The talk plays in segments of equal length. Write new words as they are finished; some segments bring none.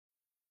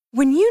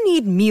When you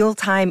need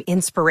mealtime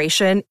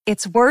inspiration,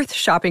 it's worth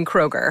shopping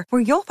Kroger,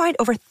 where you'll find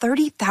over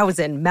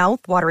 30,000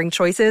 mouth-watering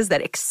choices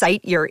that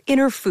excite your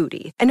inner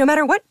foodie. And no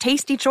matter what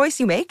tasty choice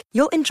you make,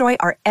 you'll enjoy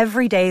our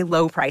everyday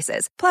low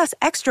prices, plus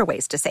extra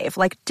ways to save,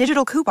 like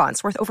digital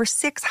coupons worth over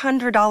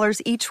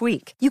 $600 each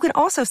week. You can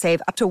also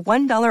save up to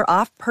 $1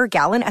 off per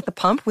gallon at the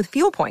pump with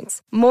fuel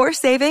points. More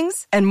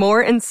savings and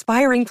more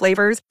inspiring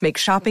flavors make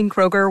shopping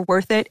Kroger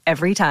worth it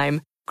every time.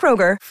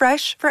 Kroger,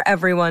 fresh for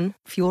everyone.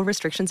 Fuel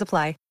restrictions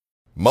apply.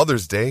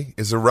 Mother's Day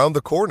is around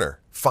the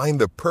corner.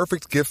 Find the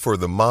perfect gift for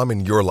the mom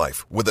in your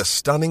life with a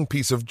stunning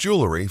piece of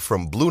jewelry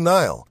from Blue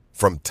Nile.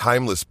 From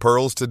timeless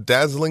pearls to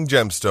dazzling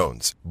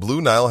gemstones,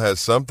 Blue Nile has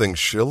something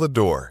she'll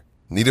adore.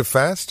 Need it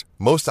fast?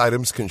 Most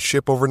items can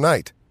ship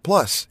overnight.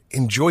 Plus,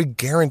 enjoy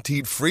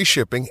guaranteed free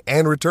shipping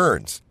and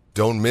returns.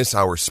 Don't miss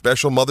our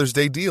special Mother's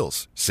Day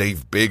deals.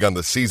 Save big on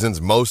the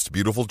season's most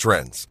beautiful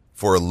trends.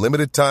 For a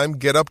limited time,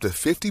 get up to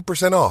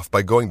 50% off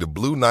by going to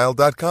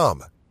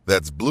BlueNile.com.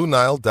 That's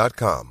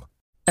BlueNile.com.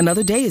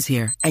 Another day is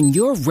here, and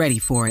you're ready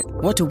for it.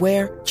 What to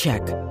wear?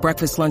 Check.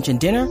 Breakfast, lunch, and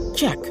dinner?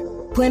 Check.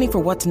 Planning for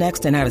what's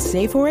next and how to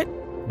save for it?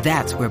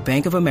 That's where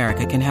Bank of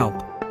America can help.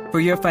 For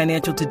your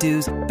financial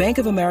to-dos, Bank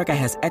of America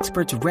has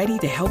experts ready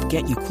to help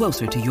get you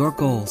closer to your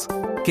goals.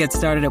 Get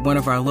started at one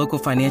of our local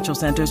financial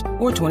centers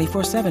or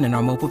 24/7 in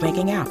our mobile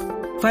banking app.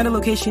 Find a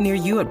location near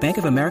you at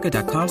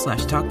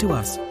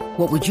bankofamerica.com/talktous.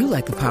 What would you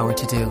like the power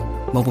to do?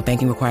 Mobile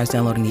banking requires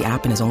downloading the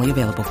app and is only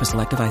available for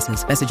select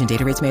devices. Message and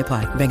data rates may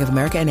apply. Bank of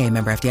America N.A.,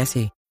 member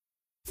FDIC.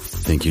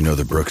 Think you know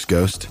the Brooks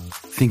Ghost?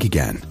 Think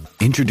again.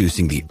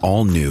 Introducing the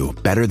all-new,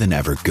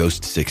 better-than-ever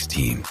Ghost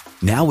 16.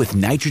 Now with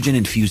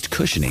nitrogen-infused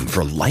cushioning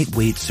for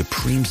lightweight,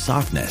 supreme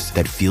softness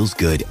that feels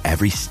good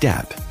every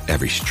step,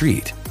 every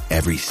street,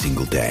 every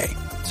single day.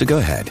 So go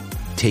ahead,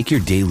 take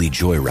your daily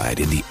joyride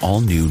in the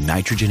all-new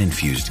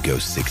nitrogen-infused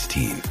Ghost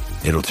 16.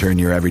 It'll turn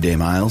your everyday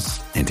miles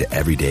into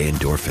everyday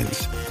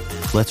endorphins.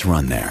 Let's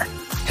run there.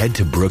 Head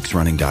to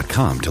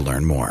brooksrunning.com to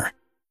learn more.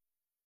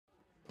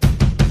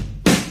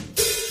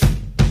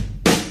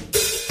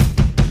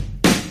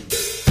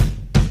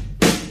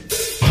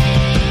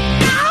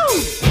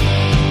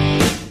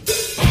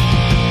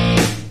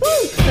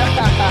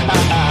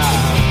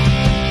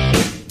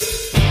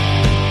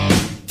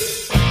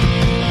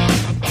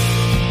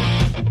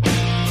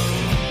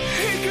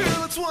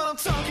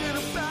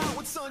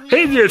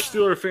 Hey there,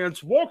 Steeler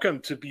fans. Welcome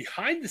to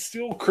Behind the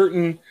Steel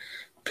Curtain,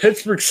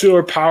 Pittsburgh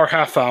Steeler Power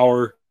Half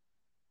Hour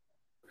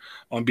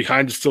on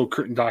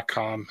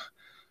BehindTheSteelCurtain.com.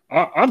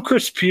 I'm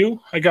Chris Pugh.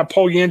 I got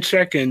Paul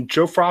Yanchek and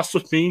Joe Frost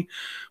with me.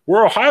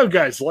 We're Ohio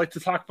guys. I like to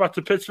talk about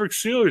the Pittsburgh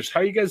Steelers. How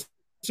you guys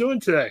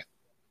doing today?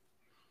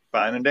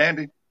 Fine and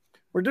dandy.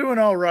 We're doing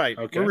all right.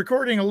 Okay. We're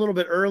recording a little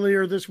bit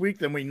earlier this week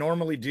than we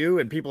normally do,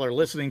 and people are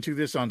listening to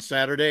this on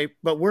Saturday,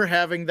 but we're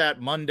having that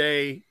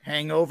Monday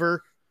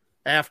hangover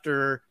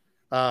after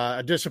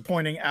a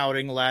disappointing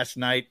outing last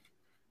night.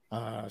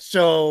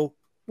 So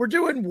we're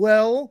doing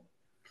well,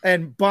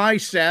 and by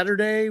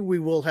Saturday, we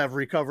will have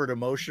recovered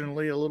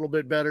emotionally a little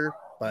bit better,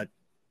 but,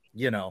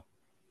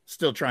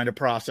 still trying to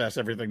process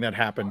everything that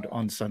happened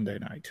on Sunday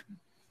night.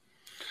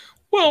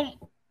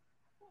 Well,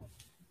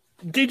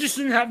 they just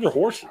didn't have their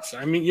horses.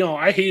 I mean,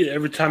 I hate it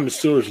every time the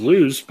Steelers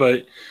lose,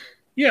 but,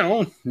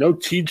 no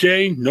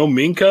TJ, no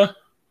Minka.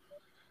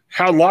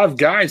 Had a lot of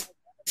guys.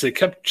 They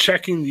kept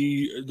checking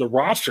the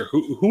roster.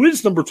 Who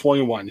is number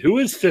 21? Who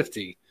is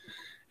 50?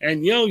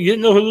 And, you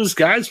didn't know who those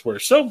guys were.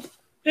 So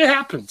it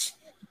happens.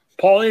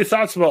 Paul, any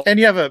thoughts about And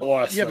you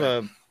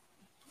have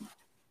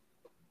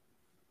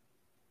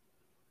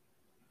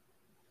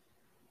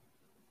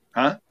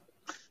Huh?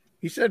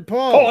 He said,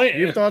 Paul,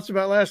 you have thoughts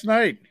about last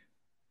night?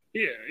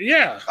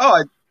 Yeah.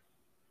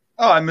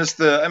 I missed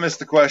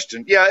the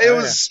question. Yeah, it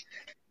was.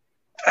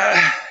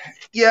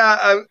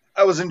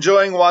 I was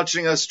enjoying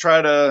watching us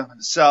try to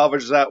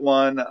salvage that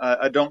one.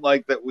 I don't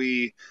like that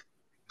we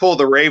pulled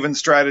the Raven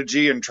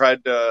strategy and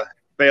tried to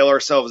bail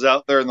ourselves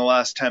out there in the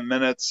last 10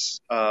 minutes.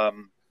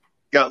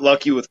 Got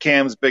lucky with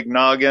Cam's big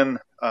noggin.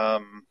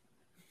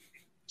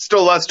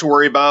 Still lots to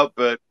worry about,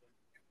 but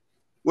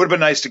would have been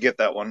nice to get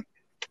that one.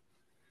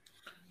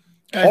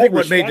 I think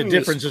what made the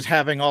difference is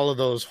having all of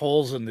those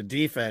holes in the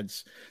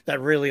defense that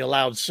really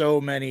allowed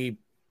so many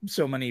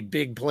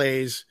big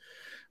plays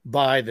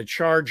by the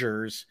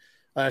Chargers,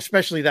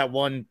 especially that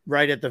one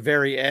right at the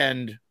very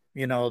end.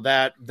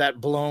 That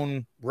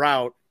blown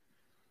route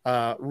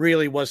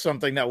really was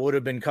something that would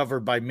have been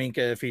covered by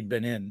Minka if he'd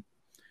been in.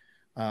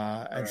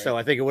 So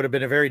I think it would have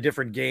been a very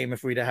different game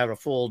if we'd have had a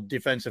full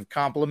defensive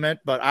complement.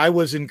 But I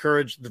was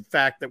encouraged the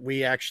fact that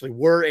we actually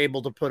were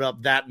able to put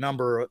up that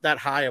number, that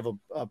high of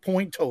a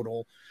point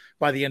total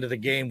by the end of the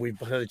game. We've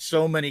played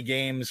so many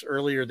games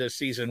earlier this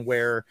season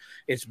where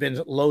it's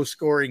been low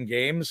scoring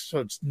games. So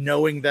it's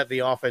knowing that the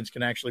offense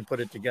can actually put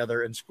it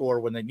together and score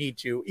when they need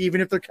to,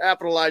 even if they're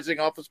capitalizing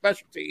off of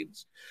special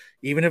teams,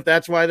 even if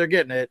that's why they're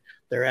getting it,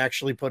 they're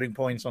actually putting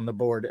points on the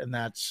board. And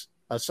that's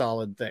a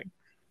solid thing.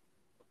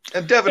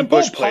 And Devin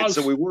Bush played,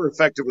 so we were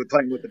effectively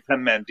playing with a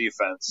 10-man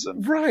defense.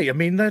 Right. I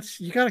mean,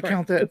 you got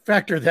to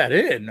factor that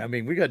in. I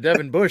mean, we got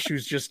Devin Bush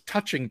who's just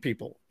touching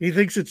people. He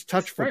thinks it's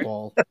touch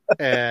football,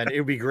 and it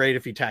would be great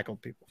if he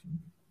tackled people.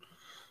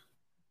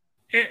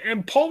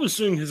 And Paul was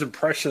doing his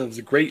impression of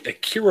the great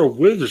Akira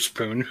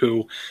Witherspoon,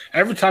 who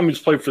every time he's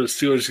played for the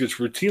Steelers gets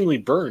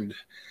routinely burned.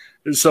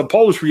 And so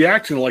Paul was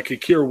reacting like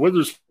Akira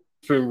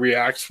Witherspoon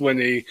reacts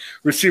when a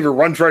receiver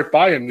runs right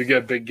by him to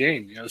get a big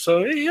gain.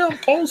 So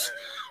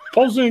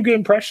Paul's doing a good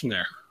impression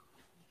there.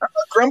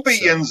 Grumpy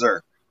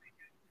Yinzer.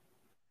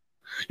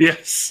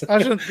 Yes.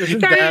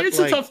 It's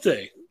a tough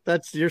day.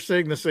 You're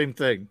saying the same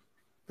thing.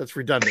 That's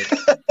redundant.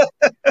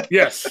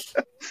 Yes.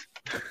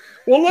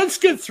 Well, let's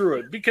get through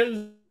it,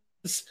 because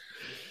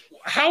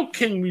how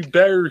can we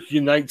better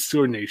unite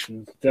Steeler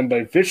Nation than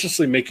by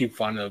viciously making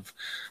fun of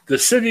the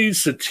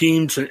cities, the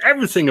teams, and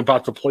everything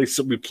about the place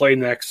that we play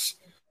next?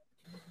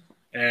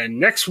 And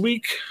next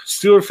week,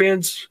 Steeler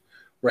fans,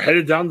 we're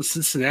headed down to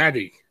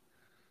Cincinnati,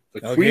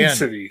 the Queen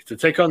City, to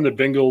take on the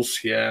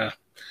Bengals. Yeah.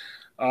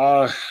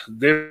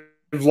 They've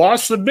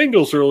lost the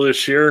Bengals earlier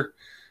this year.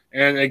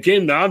 And a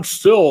game that I'm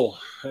still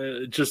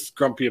just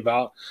grumpy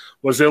about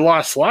was they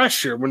lost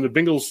last year when the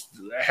Bengals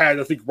had,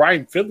 I think,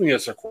 Ryan Finley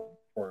as their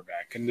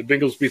quarterback. And the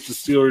Bengals beat the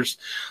Steelers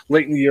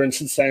late in the year in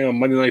Cincinnati on a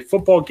Monday Night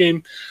Football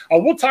game.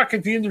 We'll talk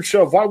at the end of the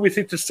show of why we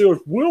think the Steelers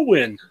will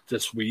win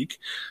this week.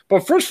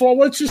 But first of all,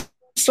 let's just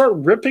start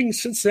ripping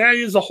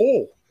Cincinnati as a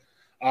whole.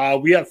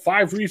 We had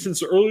 5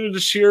 reasons earlier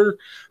this year.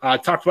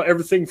 Talked about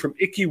everything from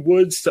Ickey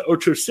Woods to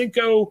Ocho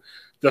Cinco,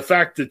 the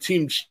fact the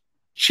team's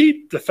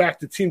cheap, the fact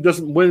the team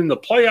doesn't win in the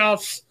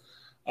playoffs,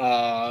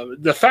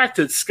 the fact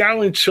that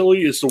Skyline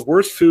chili is the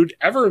worst food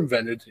ever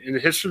invented in the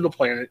history of the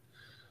planet.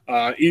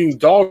 Eating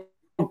dog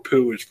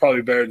poo is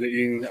probably better than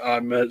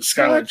eating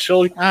Skyline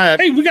chili.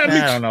 Hey, we got.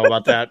 I don't know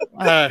about that.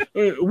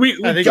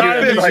 We got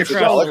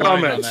to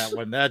comment on that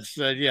one. That's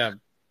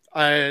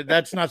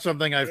that's not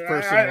something I've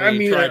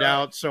personally tried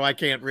out, so I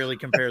can't really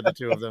compare the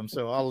two of them.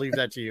 So I'll leave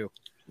that to you.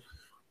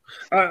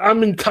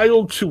 I'm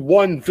entitled to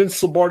one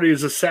Vince Lombardi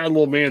is a sad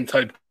little man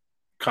type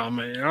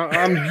comment.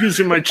 I'm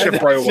using my chip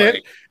right away.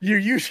 It? You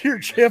use your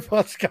chip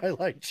on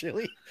Skyline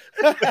Chili.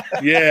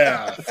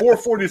 Yeah,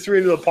 443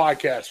 into the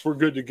podcast. We're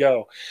good to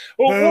go.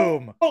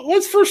 Boom. Well,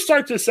 let's first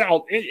start this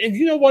out. And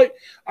you know what?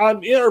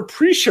 In our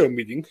pre-show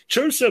meeting,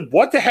 Joe said,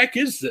 "What the heck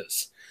is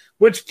this?"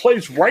 Which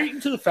plays right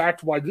into the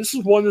fact why this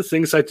is one of the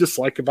things I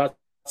dislike about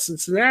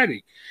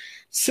Cincinnati.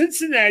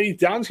 Cincinnati,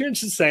 down here in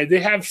Cincinnati, they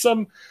have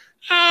some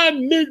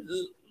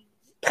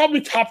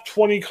probably top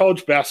 20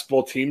 college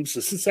basketball teams,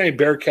 the Cincinnati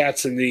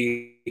Bearcats and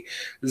the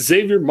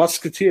Xavier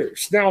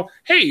Musketeers. Now,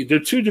 hey, they're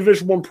 2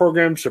 Division I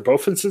programs. They're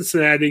both in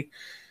Cincinnati.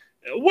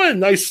 What a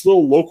nice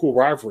little local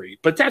rivalry.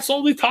 But that's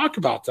all they talk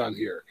about down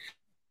here.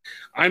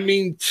 I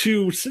mean,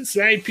 to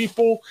Cincinnati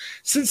people,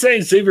 Cincinnati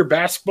Xavier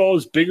basketball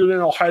is bigger than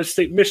Ohio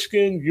State,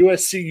 Michigan,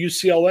 USC,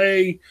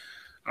 UCLA,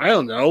 I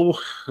don't know,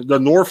 the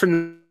North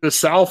and the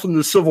South and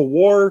the Civil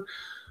War.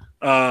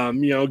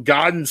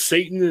 God and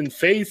Satan and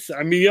faith.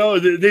 I mean,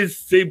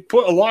 they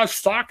put a lot of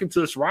stock into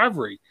this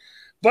rivalry,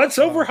 but it's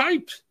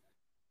overhyped.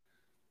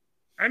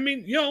 I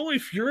mean,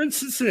 if you're in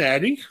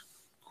Cincinnati,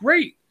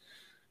 great.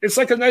 It's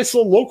like a nice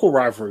little local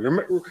rivalry.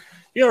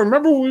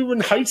 Remember when we were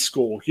in high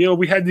school?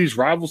 We had these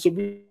rivals that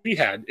we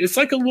had. It's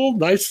like a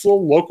nice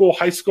little local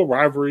high school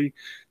rivalry,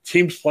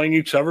 teams playing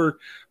each other,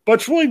 but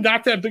it's really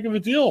not that big of a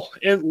deal.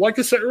 And like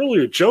I said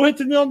earlier, Joe hit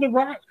the nail on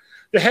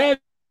the head.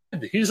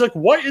 He's like,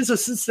 what is a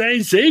Cincinnati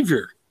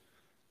Xavier?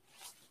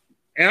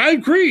 And I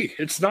agree.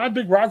 It's not a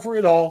big rivalry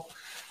at all.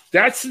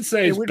 That's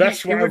Cincinnati's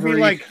best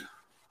rivalry.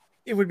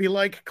 It would be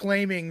like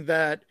claiming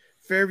that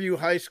Fairview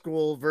High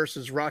School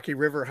versus Rocky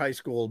River High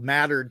School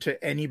mattered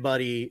to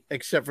anybody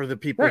except for the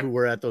people who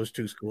were at those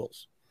 2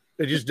 schools.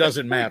 It just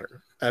doesn't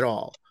matter at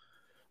all.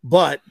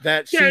 But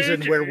that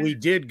season where we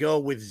did go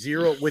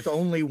with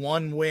only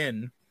 1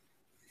 win,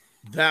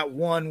 that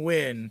 1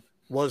 win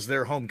was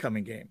their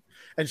homecoming game.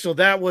 And so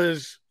that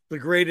was the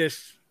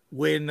greatest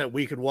win that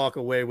we could walk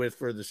away with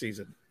for the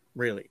season,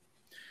 really.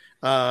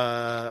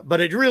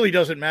 But it really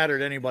doesn't matter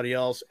to anybody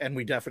else, and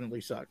we definitely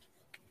sucked.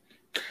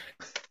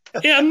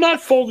 Yeah, I'm not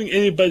faulting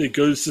anybody that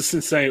goes to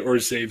Cincinnati or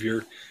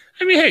Xavier.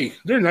 I mean, hey,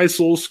 they're nice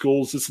little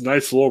schools. It's a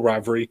nice little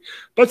rivalry,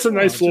 but it's a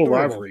nice little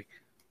rivalry.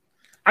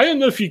 I don't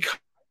know if you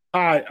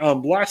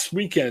caught last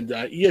weekend,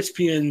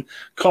 ESPN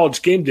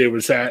College Game Day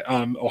was at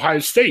Ohio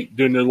State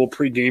doing their little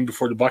pregame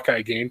before the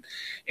Buckeye game,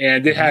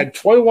 and they had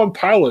 21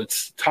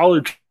 Pilots,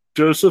 Tyler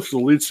Joseph, the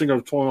lead singer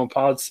of 21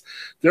 Pilots,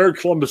 their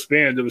Columbus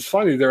band. It was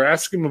funny. They were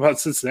asking him about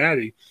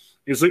Cincinnati.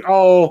 He's like,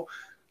 oh,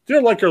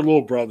 they're like our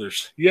little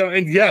brothers.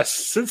 And yes,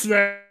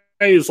 Cincinnati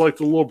is like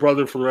the little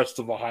brother for the rest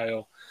of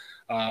Ohio.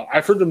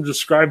 I've heard them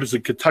described as the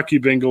Kentucky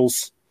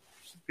Bengals.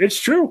 It's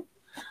true.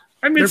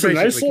 I mean, it's a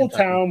nice little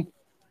town.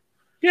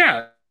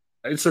 Yeah,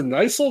 it's a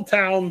nice little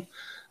town,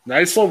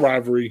 nice little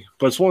rivalry,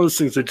 but it's one of those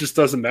things that just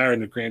doesn't matter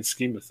in the grand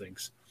scheme of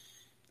things.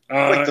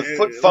 Like the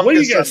foot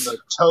fungus on the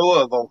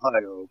toe of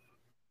Ohio.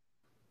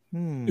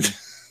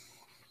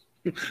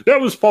 That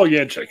was Paul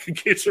Yanchek, in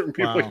case certain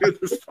people hear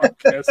this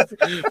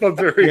podcast. But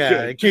very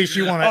good. In case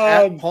you want to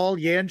add Paul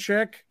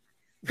Yanchek.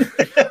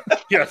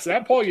 Yes,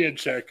 at Paul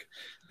Yanchek.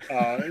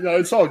 No,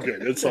 it's all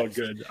good. It's all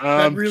good.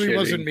 That really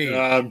wasn't me.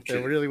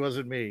 That really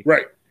wasn't me.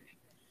 Right.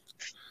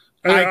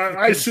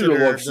 I see the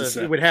looks.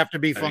 It would have to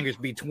be fungus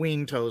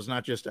between toes,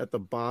 not just at the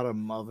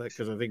bottom of it,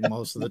 because I think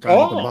most of the time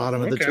at the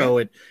bottom of the toe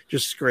it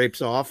just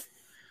scrapes off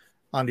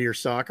onto your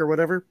sock or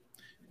whatever.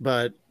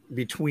 But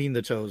between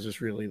the toes is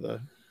really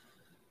the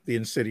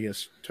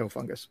insidious toe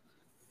fungus.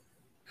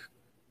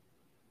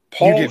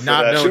 Paul, you did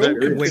not know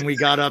that when we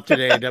got up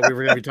today that we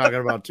were going to be talking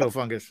about toe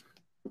fungus.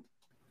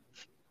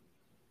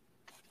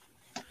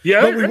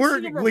 Yeah,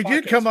 but we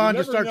did come on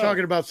to start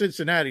talking about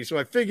Cincinnati, so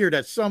I figured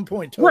at some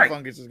point toe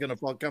fungus is going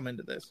to come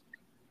into this.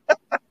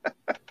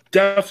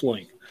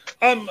 Definitely.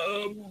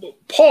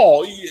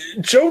 Paul,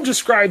 Joe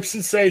describes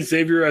Cincinnati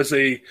Xavier as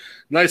a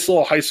nice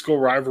little high school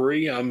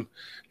rivalry.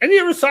 Any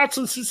other thoughts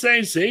on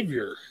Cincinnati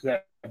Xavier?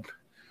 That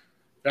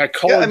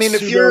college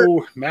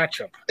pseudo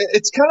matchup.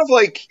 It's kind of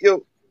like,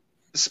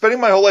 spending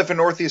my whole life in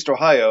Northeast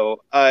Ohio,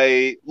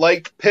 I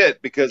like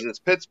Pitt because it's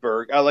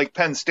Pittsburgh. I like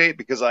Penn State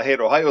because I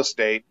hate Ohio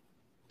State.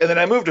 And then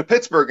I moved to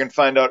Pittsburgh and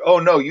find out, oh,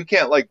 no, you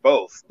can't like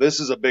both. This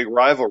is a big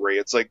rivalry.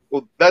 It's like,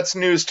 well, that's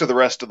news to the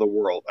rest of the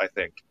world, I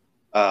think.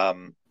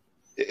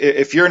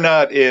 If you're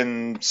not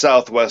in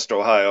Southwest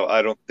Ohio,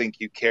 I don't think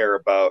you care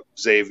about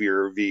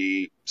Xavier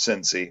v.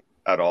 Cincy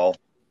at all.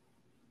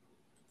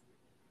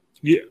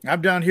 Yeah,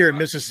 I'm down here in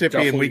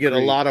Mississippi, and we get a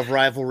lot of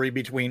rivalry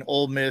between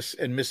Ole Miss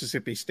and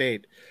Mississippi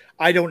State.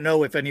 I don't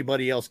know if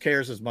anybody else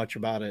cares as much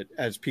about it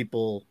as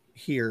people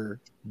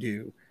here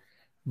do,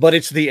 but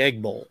it's the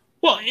Egg Bowl.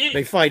 Well,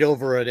 they fight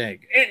over an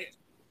egg.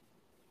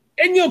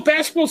 And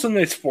basketball's a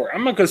nice sport.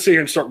 I'm not going to sit here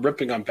and start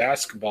ripping on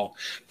basketball,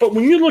 but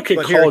when you look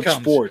at college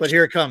sports, but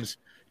here it comes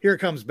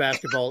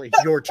basketball.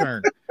 It's your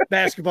turn.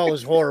 Basketball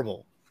is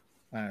horrible.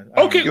 I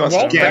don't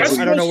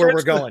know where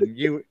we're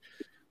going.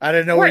 I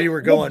didn't know where you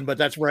were going, but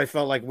that's where I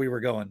felt like we were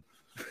going.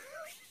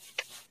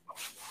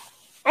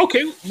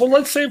 Okay, well,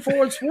 let's say for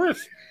what it's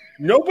worth.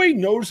 Nobody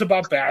knows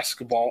about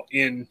basketball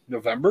in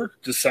November,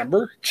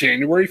 December,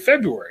 January,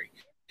 February.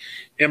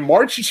 In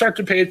March, you start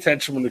to pay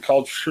attention when the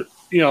college,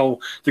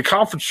 the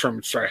conference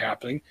tournaments start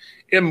happening.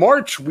 In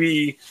March,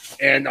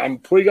 and I'm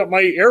putting up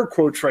my air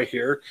quotes right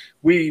here,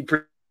 we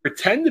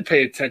pretend to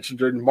pay attention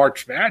during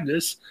March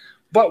Madness,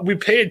 but we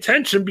pay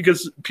attention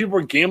because people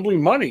are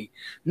gambling money.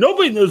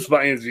 Nobody knows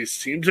about any of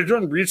these teams. They're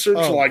doing research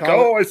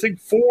I think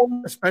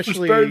 4 is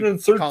better than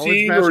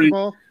 13. Are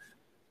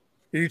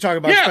you talking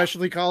about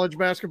especially college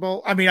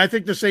basketball? I mean, I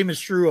think the same is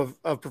true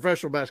of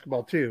professional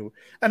basketball too.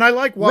 And I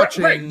like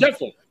watching. Right,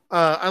 definitely.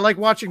 I like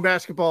watching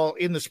basketball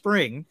in the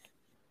spring,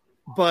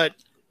 but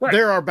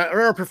there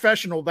are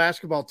professional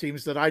basketball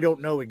teams that I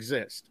don't know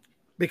exist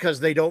because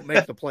they don't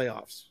make the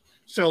playoffs.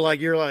 So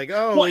you're like,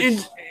 oh, well,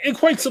 and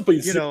quite simply,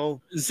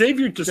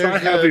 Xavier does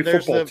not have a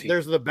football team.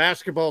 There's the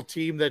basketball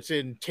team that's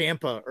in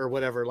Tampa or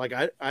whatever.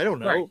 I don't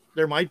know. Right.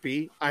 There might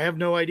be. I have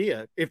no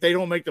idea. If they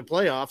don't make the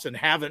playoffs and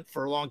haven't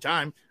for a long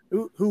time,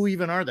 who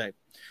even are they?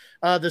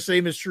 The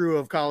same is true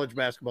of college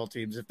basketball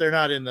teams. If they're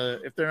not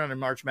in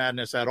March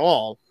Madness at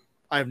all,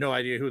 I have no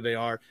idea who they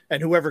are.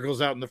 And whoever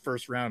goes out in the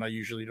first round, I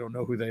usually don't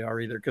know who they are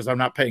either because I'm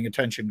not paying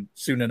attention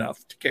soon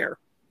enough to care.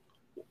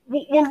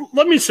 Well,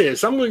 let me say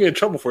this. I'm going to get in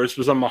trouble for this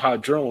because I'm a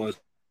hot journalist.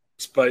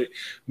 But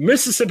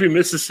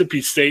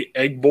Mississippi State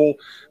Egg Bowl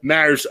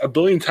matters a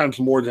billion times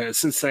more than a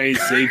Cincinnati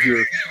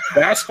Xavier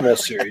basketball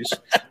series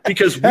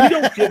because we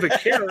don't give a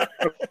care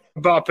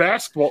about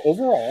basketball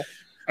overall.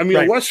 I mean,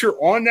 unless you're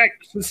on that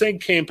Cincinnati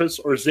campus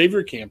or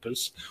Xavier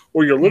campus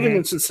or you're living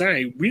in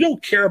Cincinnati, we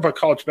don't care about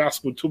college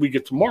basketball until we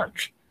get to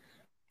March.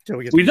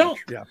 We don't.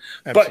 Yeah,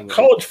 but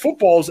college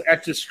football is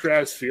at this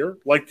stratosphere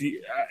like the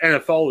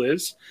NFL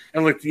is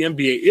and like the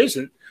NBA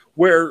isn't,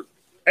 where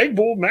Egg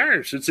Bowl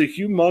matters. It's a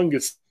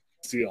humongous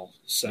deal.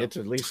 So it's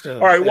at least all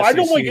right. Well, I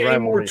don't like any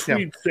more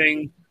tweet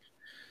thing.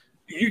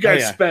 You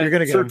guys spent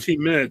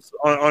 13 minutes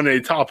on a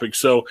topic,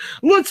 so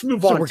let's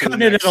move on. We're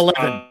cutting it at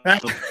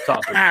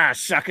 11.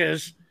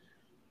 Suckers.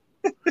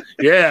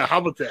 Yeah, how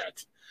about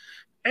that?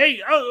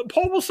 Hey,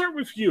 Paul, we'll start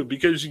with you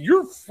because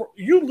you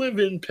live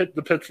in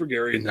the Pittsburgh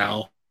area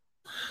now.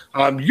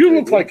 You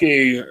look like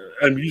a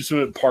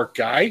amusement park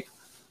guy.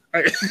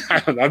 I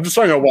don't know, I'm just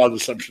throwing a wild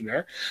assumption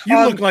there.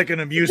 You look like an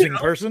amusing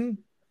person.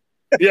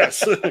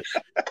 Yes, a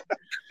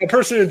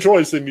person who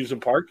enjoys the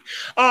amusement park.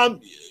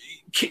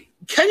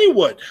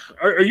 Kennywood,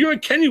 are you a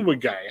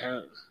Kennywood guy?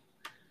 Huh?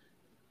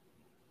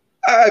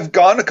 I've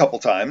gone a couple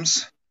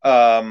times.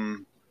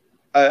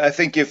 I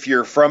think if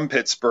you're from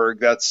Pittsburgh,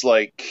 that's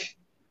like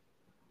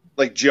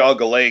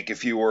Geauga Lake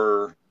if you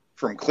were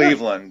from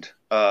Cleveland.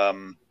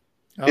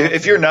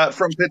 If you're not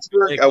from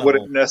Pittsburgh, I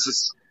wouldn't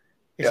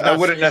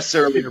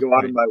necessarily go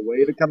out of my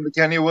way to come to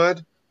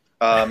Kennywood.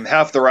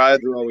 Half the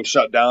rides are always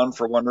shut down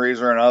for one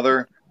reason or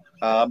another.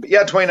 But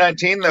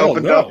 2019 they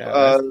opened up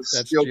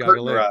Steel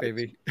Curtain ride.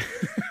 Baby.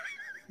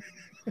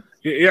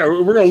 Yeah,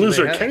 we're going to lose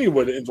our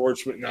Kennywood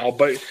endorsement now,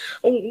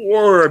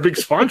 or a big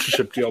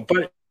sponsorship deal.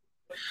 But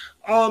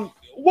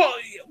Well,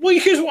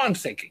 here's what I'm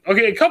thinking.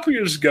 Okay, a couple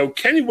years ago,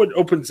 Kennywood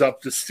opens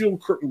up the Steel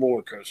Curtain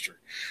roller coaster.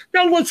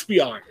 Now, let's be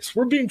honest.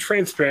 We're being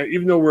transparent,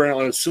 even though we're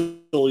on a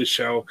silly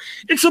show.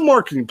 It's a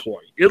marketing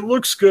ploy. It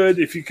looks good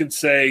if you can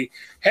say,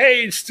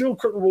 hey, Steel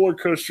Curtain roller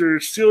coaster,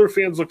 Steeler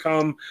fans will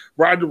come,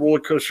 ride the roller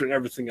coaster and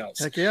everything else.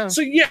 Heck yeah.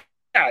 So, yeah,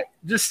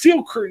 the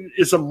Steel Curtain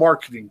is a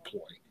marketing ploy.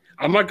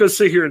 I'm not going to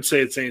sit here and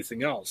say it's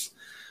anything else.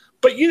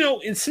 But,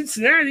 in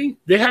Cincinnati,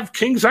 they have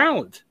Kings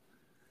Island.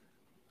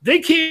 They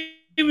can't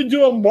even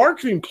do a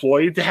marketing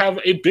ploy to have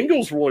a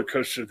Bengals roller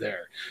coaster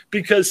there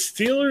because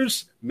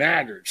Steelers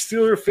matter.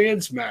 Steeler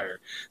fans matter.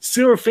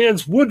 Steeler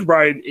fans would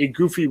ride a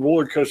goofy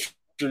roller coaster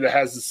that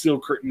has the Steel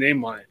Curtain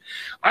name on it.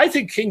 I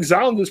think Kings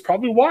Island is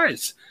probably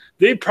wise.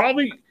 The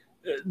Bengals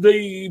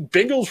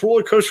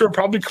roller coaster will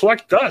probably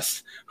collect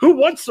dust. Who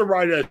wants to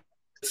ride a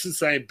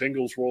Cincinnati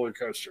Bengals roller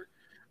coaster?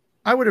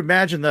 I would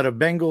imagine that a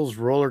Bengals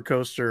roller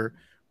coaster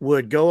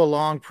would go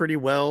along pretty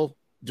well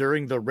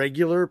during the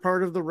regular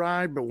part of the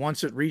ride, but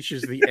once it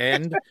reaches the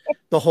end,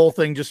 the whole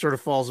thing just sort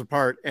of falls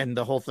apart and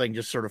the whole thing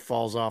just sort of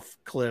falls off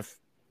cliff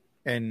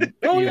and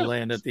you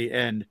land at the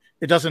end.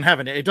 It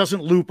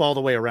doesn't loop all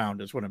the way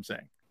around is what I'm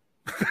saying.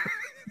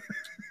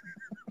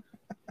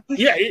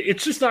 Yeah,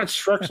 it's just not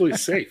structurally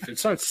safe.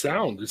 It's not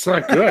sound. It's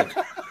not good.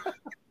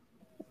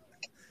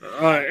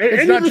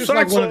 It's not just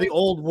like one of the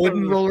old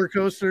wooden roller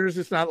coasters.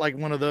 It's not like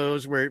one of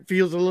those where it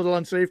feels a little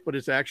unsafe, but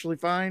it's actually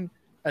fine.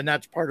 And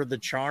that's part of the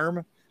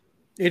charm.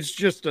 It's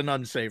just an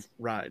unsafe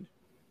ride.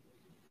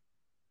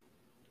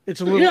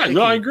 It's a little. Yeah,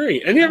 no, I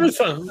agree. Any other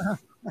thoughts?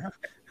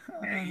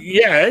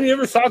 Any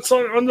other thoughts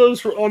on the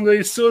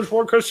Steelers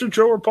roller coaster,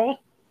 Joe or Paul?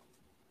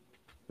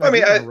 I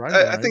mean,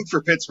 I think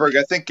for Pittsburgh,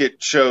 I think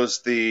it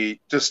shows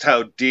just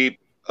how deep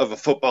of a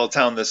football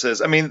town this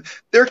is. I mean,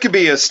 there could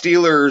be a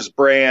Steelers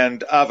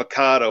brand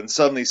avocado, and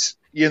suddenly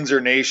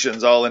Yinzer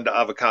Nation's all into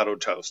avocado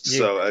toast.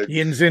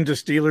 Yin's into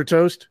Steeler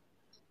toast.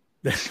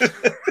 That's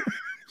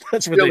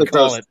what they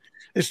call it.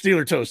 It's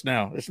Steeler toast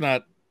now. It's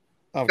not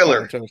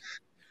avocado toast.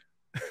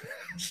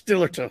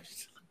 Steeler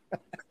toast.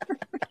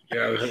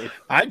 Yeah,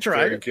 I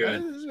tried it.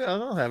 Good.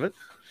 I'll have it.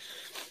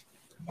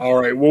 All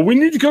right. Well, we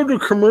need to go to a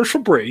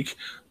commercial break,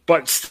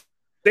 but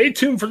stay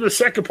tuned for the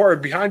second part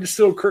of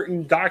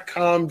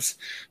BehindTheSteelCurtain.com's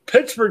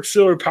Pittsburgh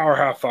Steelers Power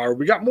Half Hour.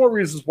 We got more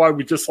reasons why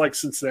we dislike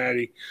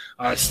Cincinnati.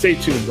 Stay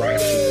tuned right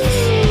after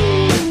this.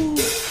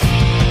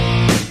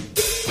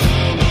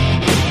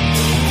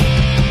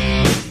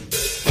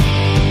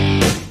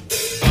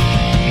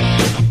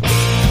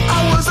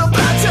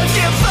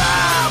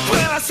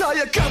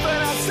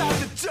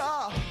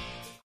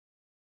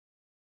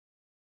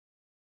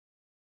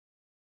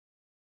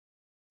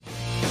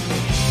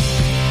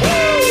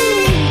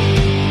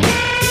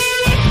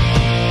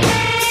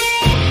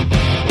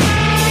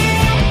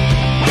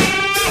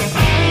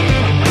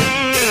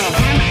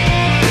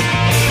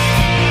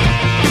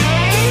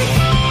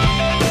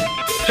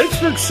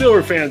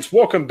 Steelers fans,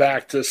 welcome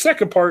back to the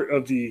second part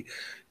of the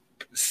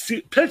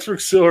Pittsburgh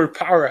Steelers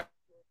Power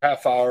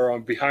Half Hour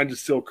on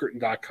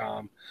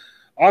BehindTheSteelCurtain.com.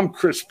 I'm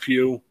Chris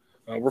Pugh.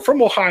 We're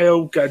from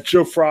Ohio. Got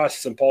Joe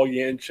Frost and Paul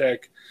Yanchek.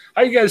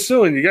 How you guys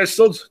doing? You guys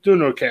still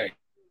doing okay?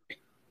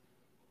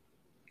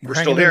 We're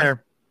still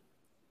there.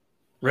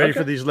 Ready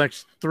for these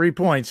next 3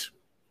 points.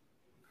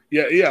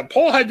 Yeah.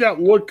 Paul had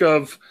that look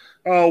of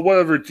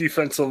whatever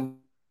defensive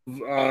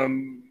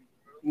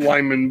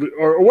lineman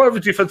or whatever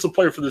defensive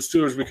player for the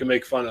Steelers we can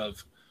make fun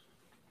of.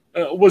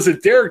 Was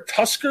it Derek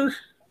Tusker,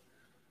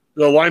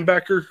 the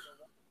linebacker?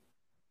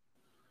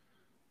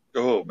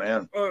 Oh,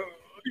 man.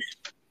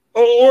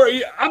 Or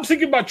I'm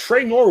thinking about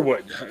Trey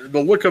Norwood.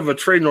 The look of a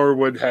Trey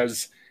Norwood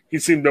he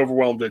seemed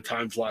overwhelmed at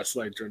times last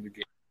night during the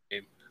game.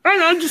 I don't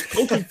know, I'm just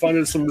poking fun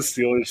at some of the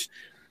Steelers.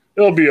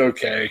 It'll be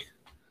okay.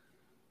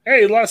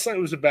 Hey, last night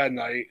was a bad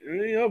night.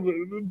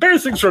 Better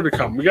things are to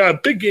come. We got a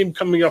big game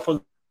coming up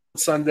on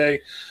Sunday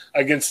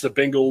against the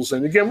Bengals.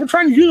 And again, we're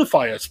trying to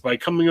unify us by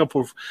coming up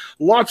with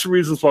lots of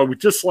reasons why we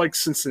dislike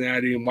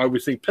Cincinnati and why we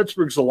think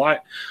Pittsburgh's a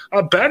lot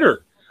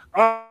better.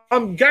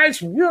 Guys,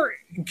 we're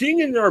getting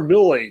in our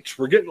middle age.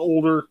 We're getting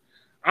older.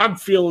 I'm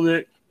feeling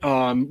it.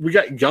 We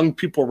got young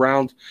people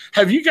around.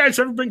 Have you guys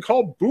ever been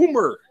called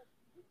boomer?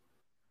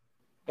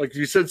 Like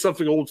you said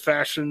something old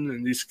fashioned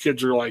and these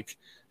kids are like,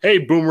 hey,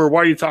 boomer, why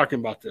are you talking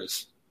about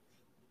this?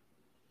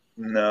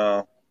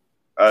 No.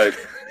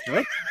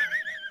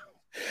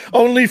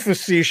 Only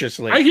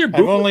facetiously. I hear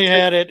I've only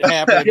had it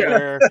happen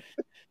where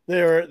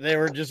they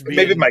were just being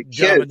maybe my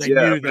kids. They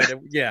knew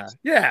that.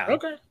 Yeah.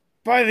 Okay.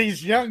 By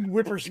these young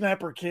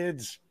whippersnapper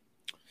kids.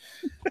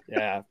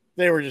 Yeah,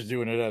 they were just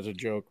doing it as a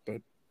joke,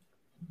 but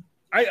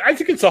I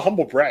think it's a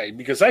humble brag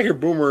because I hear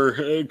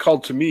boomer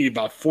called to me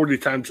about 40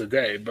 times a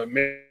day, but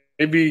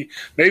maybe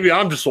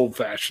I'm just old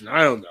fashioned.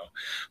 I don't know,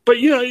 but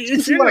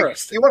it's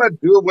interesting. You want to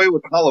do away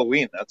with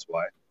Halloween? That's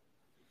why.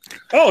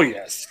 Oh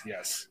yes.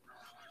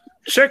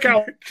 Check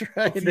out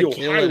the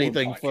Ohio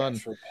anything fun.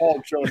 Where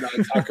Paul, Joe, and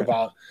I talk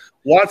about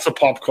lots of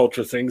pop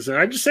culture things, and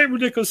I just say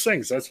ridiculous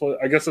things. That's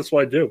what I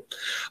do.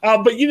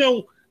 But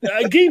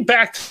getting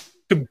back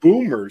to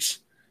boomers,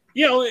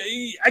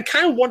 I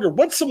kind of wonder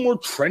what's the more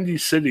trendy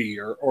city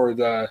or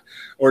the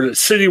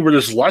city where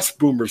there's less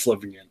boomers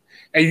living in.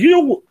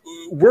 And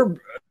where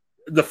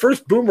the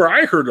first boomer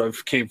I heard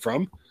of came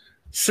from?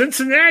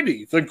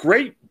 Cincinnati, the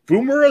great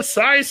Boomer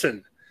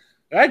Esiason.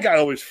 That guy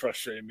always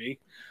frustrated me.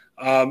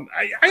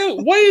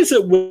 What is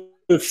it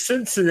with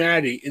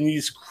Cincinnati and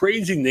these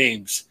crazy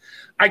names?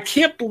 I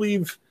can't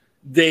believe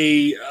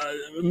they,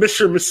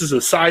 Mr. and Mrs.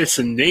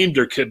 Esiason named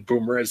their kid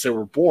Boomer as they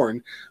were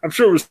born. I'm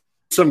sure it was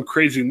some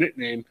crazy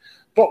nickname.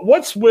 But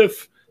what's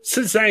with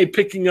Cincinnati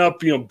picking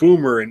up,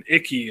 Boomer and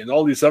Icky and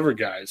all these other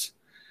guys?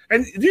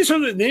 And these are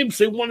the names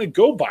they want to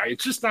go by.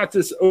 It's just not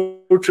this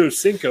Ocho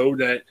Cinco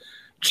that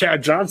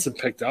Chad Johnson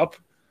picked up.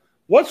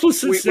 What's with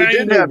Cincinnati?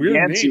 We did have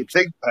Yancey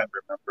big time,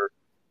 remember?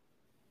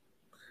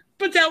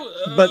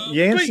 But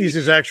Yancey's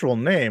his actual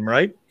name,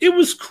 right? It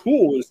was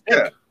cool.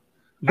 Yeah.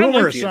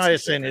 Boomer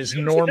Esiason is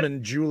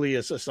Norman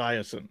Julius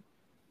Esiason.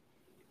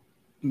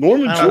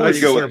 Norman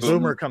Julius. Where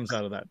Boomer comes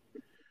out of that.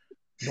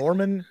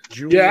 Norman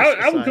Julius. Yeah,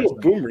 I would go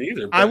with Boomer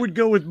either. I would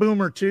go with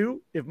Boomer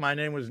too if my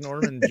name was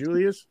Norman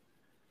Julius.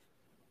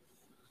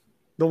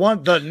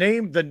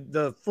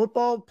 The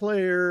football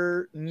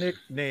player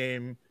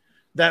nickname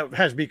that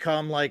has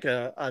become like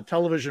a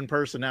television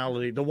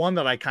personality, the one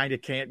that I kind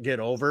of can't get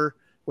over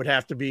would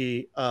have to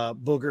be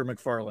Booger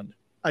McFarland.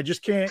 I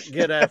just can't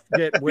get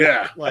with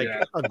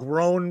a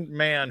grown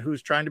man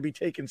who's trying to be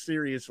taken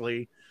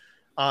seriously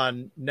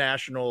on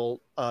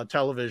national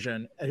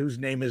television and whose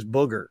name is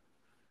Booger.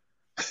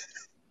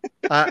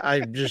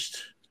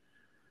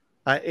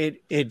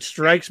 It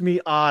strikes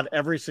me odd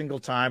every single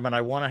time, and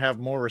I want to have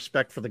more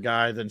respect for the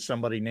guy than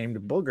somebody named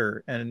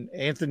Booger. And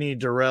Anthony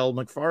Darrell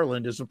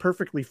McFarland is a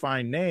perfectly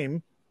fine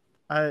name,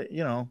 but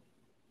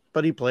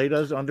he played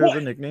under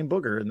the nickname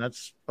Booger, and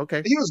that's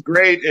okay. He was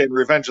great in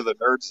Revenge of the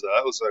Nerds,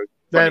 though.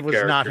 That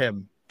was not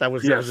him. That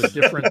was a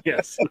different.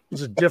 Yes, it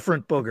was a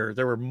different Booger.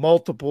 There were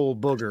multiple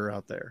Booger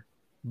out there.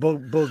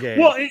 Boogie.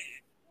 Well,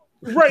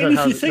 right.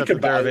 If you think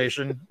about it,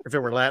 if it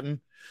were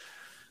Latin.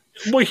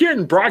 Well, here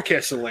in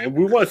broadcasting land,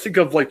 we want to think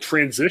of like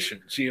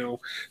transitions,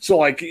 So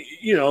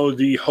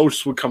the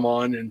hosts would come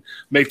on and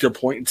make their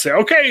point and say,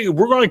 "Okay,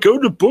 we're going to go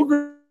to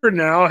Booger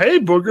now. Hey,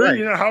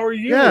 Booger, right. How are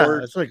you?" Yeah, or,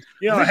 it's like,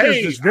 hey,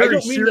 there's this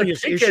very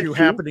serious issue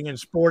happening in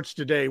sports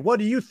today. What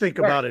do you think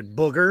about it,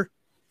 Booger?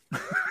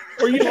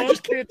 Or I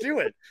just can't do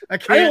it. I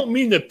don't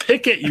mean to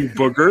pick at you,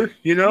 Booger.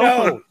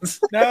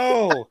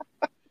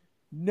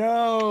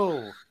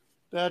 No.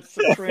 That's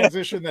a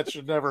transition that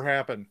should never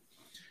happen.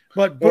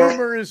 But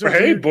Boomer is a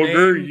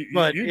Booger, name,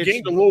 but you it's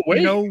gained a little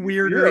weight. No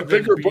weirder You're a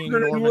bigger than being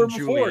Booger Norman than you were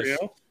Julius.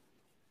 before,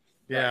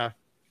 Yeah.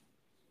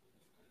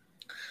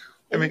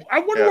 I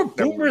wonder what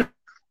Boomer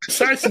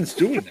Esiason's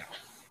doing now.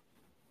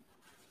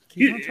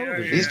 He's on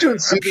television. He's doing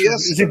CBS.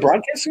 Is he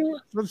broadcasting?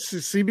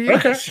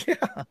 CBS. Okay.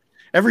 Yeah.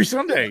 Every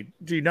Sunday.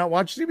 Do you not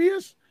watch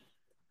CBS?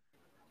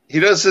 He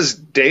does his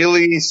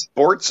daily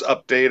sports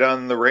update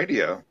on the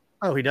radio.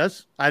 Oh, he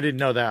does? I didn't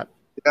know that.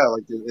 Yeah,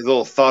 like a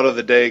little thought of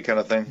the day kind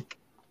of thing.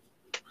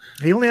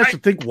 He only has to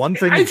think one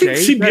thing a day. I think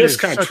CBS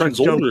kind of trends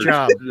older.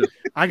 Job.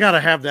 I got to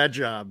have that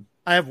job.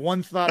 I have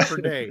one thought per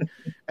day.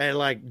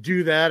 And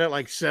do that at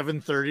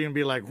 7:30 and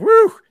be like,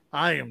 whew,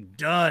 I am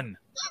done.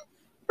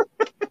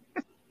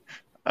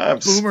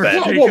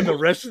 Boomer's taking the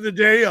rest of the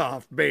day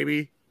off,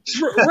 baby.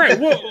 Right.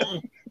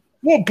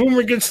 Well,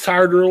 Boomer gets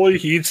tired early.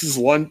 He eats his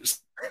lunch.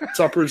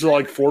 Suppers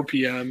are 4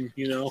 p.m.,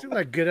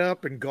 I get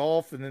up and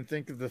golf and then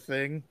think of the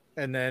thing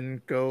and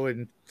then go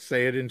and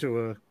say it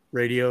into a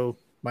radio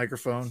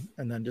microphone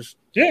and then just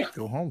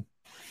go home.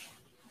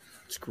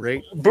 It's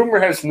great.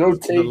 Boomer has no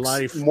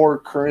takes more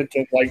current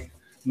than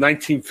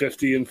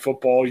 1950 in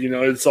football.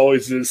 It's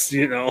always this,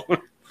 Jim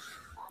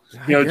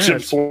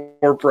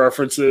Thorpe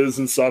references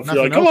and stuff.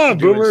 You're like, come on,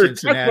 Boomer,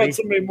 talk about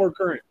somebody more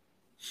current.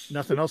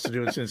 Nothing else to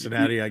do in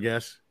Cincinnati, I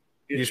guess.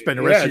 You spend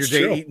the rest of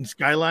your day eating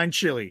Skyline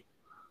chili.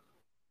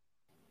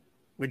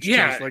 Which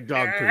tastes like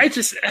dog poop.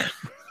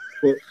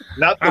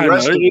 Not the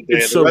rest of the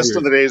day. The rest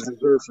of the day is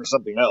reserved for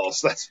something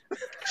else.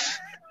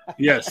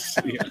 Yes.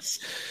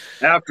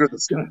 After the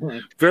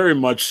Skyline. Very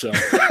much so.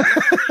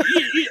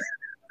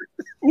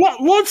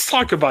 Let's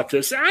talk about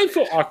this. I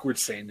feel awkward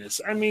saying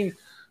this. I mean,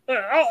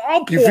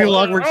 I'll pull. You feel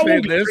awkward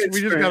saying this?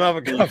 We just got to have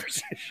a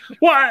conversation.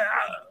 Well,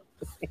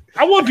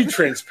 I want to be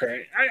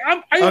transparent.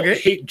 I don't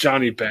hate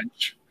Johnny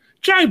Bench.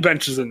 Johnny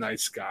Bench is a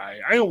nice guy.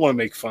 I don't want to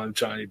make fun of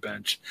Johnny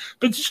Bench.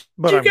 But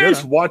you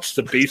guys watch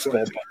the baseball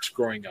bunch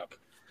growing up?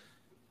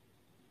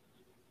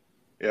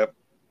 Yep.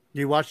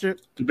 You watched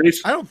it?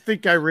 I don't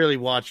think I really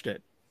watched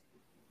it.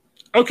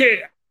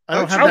 Okay. I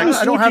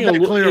don't have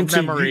that clear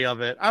memory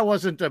of it. I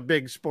wasn't a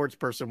big sports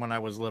person when I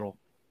was little.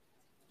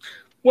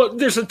 Well,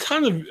 there's a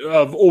ton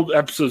of old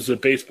episodes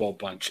of Baseball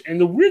Bunch. And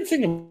the weird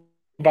thing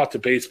about the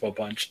Baseball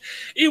Bunch,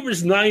 it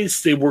was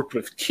nice. They worked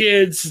with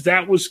kids.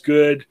 That was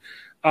good.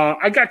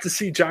 I got to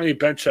see Johnny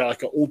Bench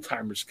at an old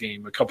timers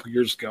game a couple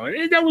years ago,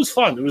 and that was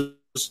fun. It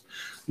was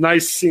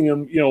nice seeing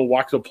him,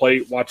 walk the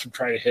plate, watch him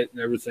try to hit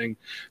and everything.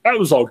 That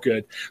was all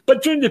good.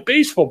 But during the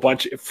Baseball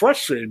Bunch, it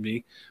frustrated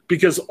me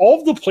because all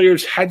of the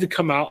players had to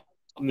come out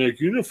in their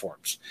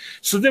uniforms.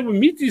 So then we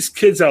meet these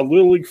kids at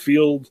Little League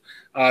Field.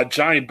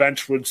 Johnny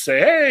Bench would say,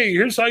 hey,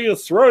 here's how you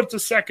throw it to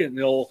second. And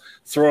they'll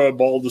throw a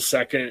ball to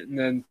second, and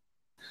then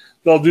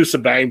they'll do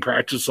some batting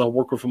practice. They'll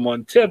work with them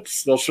on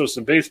tips. They'll show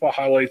some baseball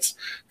highlights.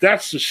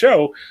 That's the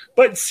show.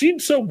 But it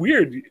seems so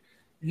weird.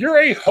 You're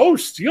a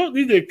host. You don't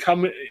need to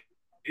come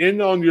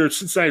in on your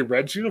Cincinnati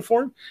Reds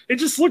uniform. It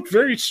just looked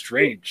very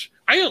strange.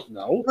 I don't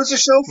know. It's a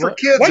show for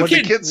kids. When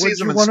the kids see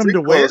them in street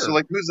clothes, they're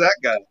like, who's that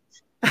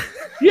guy?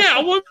 Yeah,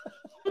 I want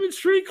them in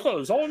street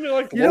clothes. I want them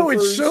like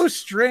loafers, it's so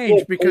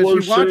strange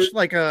because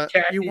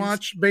you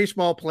watch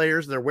baseball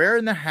players, they're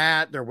wearing the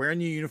hat, they're wearing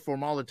the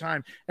uniform all the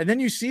time, and then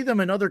you see them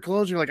in other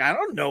clothes, you're like, I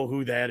don't know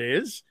who that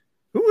is.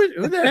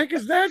 Who the heck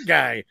is that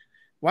guy?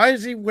 Why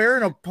is he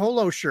wearing a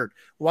polo shirt?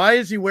 Why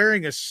is he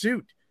wearing a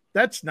suit?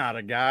 That's not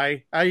a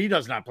guy. He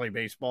does not play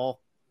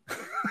baseball.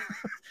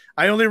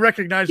 I only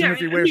recognize him if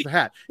he wears the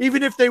hat.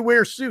 Even if they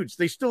wear suits,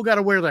 they still got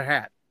to wear the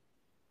hat.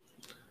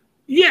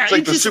 Yeah, it's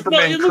like the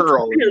Superman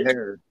curl in your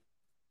hair.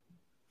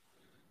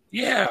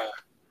 Yeah.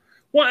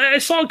 Well, I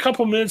saw a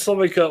couple minutes of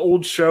like an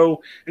old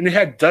show, and they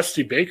had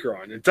Dusty Baker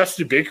on, and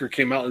Dusty Baker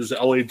came out in his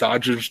LA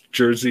Dodgers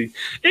jersey.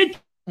 It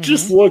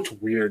just looked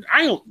weird.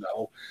 I don't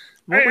know.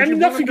 I mean,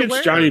 nothing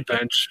against Johnny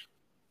Bench.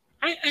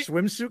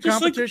 Swimsuit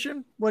competition?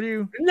 Like, what do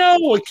you? No,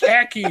 like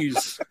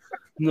khakis.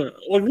 No,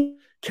 like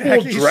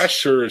khakis dress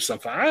shirt or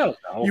something. I don't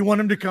know. You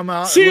want him to come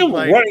out and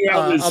look like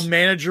a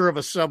manager of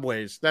a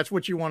Subways? That's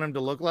what you want him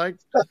to look like?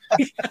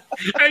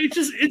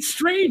 It's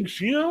strange,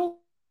 you know.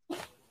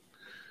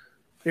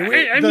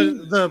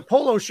 The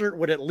polo shirt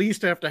would at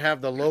least have to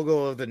have the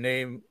logo of the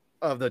name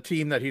of the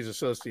team that he's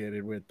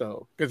associated with,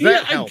 though, because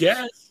that helps.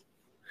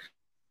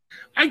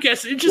 I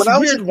guess it's just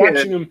weird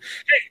watching him.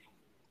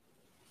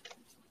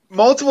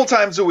 Multiple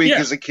times a week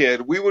as a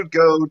kid, we would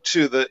go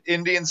to the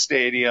Indian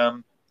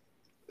Stadium,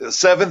 the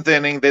seventh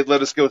inning. They'd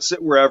let us go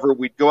sit wherever.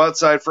 We'd go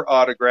outside for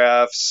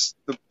autographs.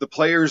 The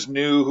players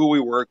knew who we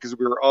were because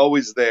we were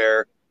always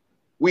there.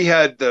 We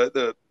had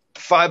the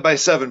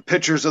 5x7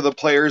 pictures of the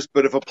players,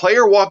 but if a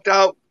player walked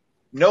out,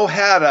 no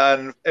hat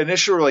on,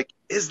 initially we're like,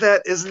 isn't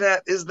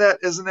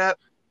that?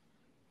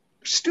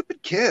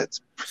 Stupid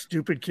kids.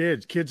 Stupid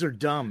kids. Kids are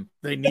dumb.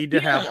 They need to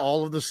have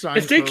all of the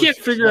signs. If they can't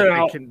figure it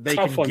out, they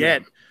can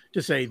get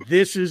to say,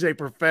 this is a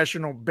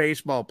professional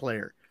baseball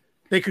player.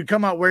 They could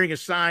come out wearing a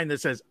sign that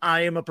says,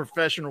 I am a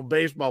professional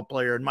baseball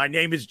player and my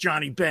name is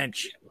Johnny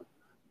Bench.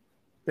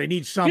 They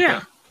need something.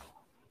 Yeah.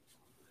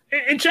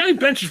 And Johnny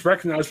Bench is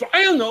recognized, but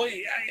I don't know.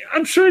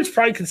 I'm sure it's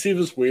probably conceived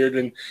as weird,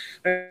 and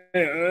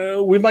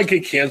we might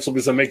get canceled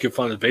because I'm making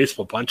fun of the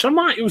baseball bunch. I'm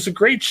not. It was a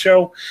great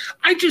show.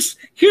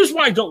 Here's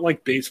why I don't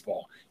like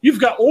baseball. You've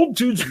got old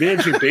dudes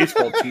managing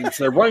baseball teams, and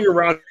they're running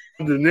around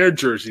in their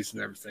jerseys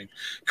and everything.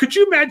 Could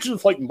you imagine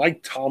if, like,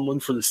 Mike Tomlin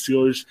for the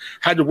Steelers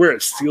had to wear a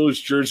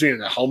Steelers jersey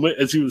and a helmet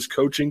as he was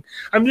coaching?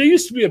 I mean, there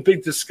used to be a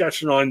big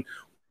discussion on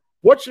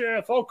what should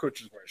NFL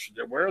coaches wear? Should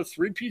they wear a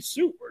three-piece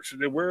suit, or should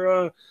they wear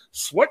a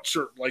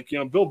sweatshirt like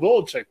Bill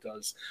Belichick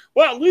does?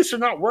 Well, at least they're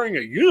not wearing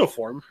a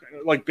uniform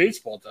like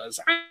baseball does.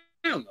 I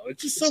don't know.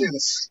 It's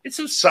just it's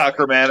so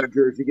soccer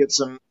manager. If you get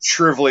some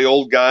shrivelly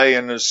old guy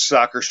in his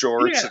soccer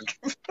shorts,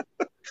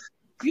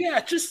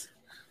 just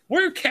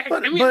wear a khaki.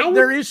 But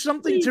there is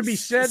something to be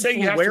said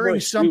for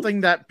wearing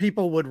something that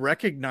people would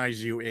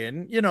recognize you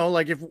in. You know,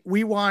 like if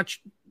we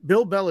watch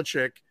Bill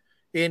Belichick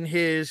in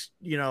his,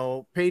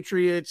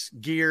 Patriots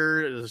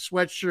gear, the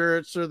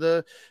sweatshirts or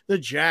the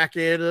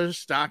jacket or the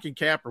stocking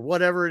cap or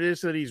whatever it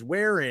is that he's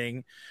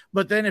wearing.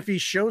 But then if he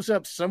shows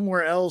up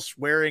somewhere else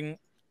wearing,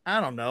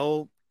 I don't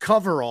know,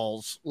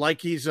 coveralls,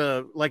 like he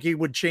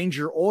would change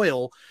your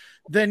oil,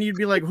 then you'd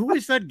be like, who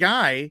is that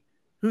guy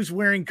who's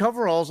wearing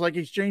coveralls like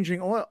he's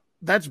changing oil?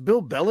 That's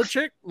Bill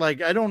Belichick.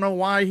 Like, I don't know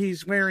why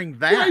he's wearing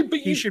that. Right,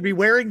 he should be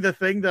wearing the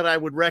thing that I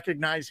would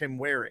recognize him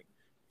wearing.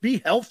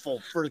 Be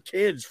helpful for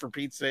kids, for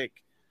Pete's sake.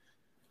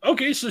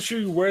 Okay, so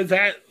should you wear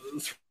that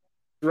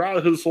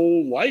throughout his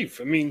whole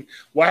life? I mean,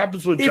 what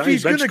happens when if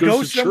he's going to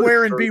go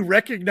somewhere and be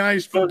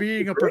recognized for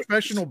being a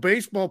professional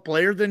baseball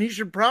player, then he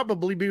should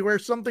probably wear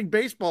something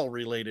baseball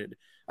related.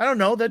 I don't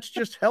know. That's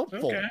just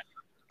helpful. Okay.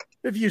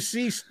 If you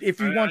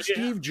want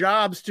Steve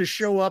Jobs to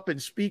show up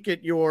and speak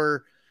at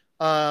your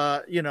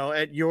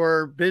at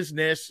your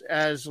business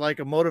as like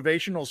a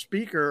motivational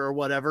speaker or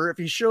whatever, if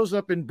he shows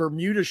up in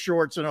Bermuda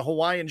shorts and a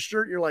Hawaiian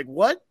shirt, you're like,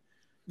 what?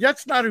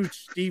 That's not who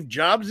Steve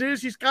Jobs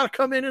is. He's got to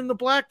come in the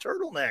black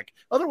turtleneck.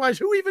 Otherwise,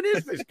 who even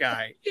is this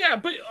guy? Yeah,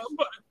 but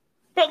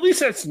at least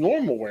that's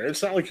normal wear.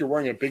 It's not like you're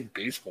wearing a big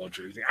baseball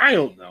jersey. I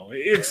don't know.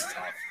 It's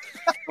tough.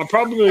 I'm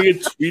probably going to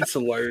get tweets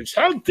and letters.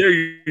 How dare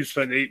you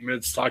spend 8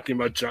 minutes talking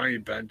about Johnny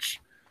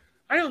Bench?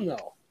 I don't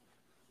know.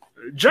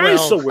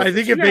 Johnny's so I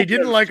think if they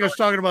didn't like us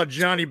talking about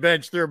Johnny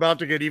Bench, they're about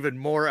to get even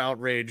more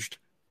outraged.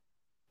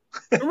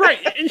 Right,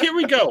 and here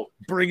we go.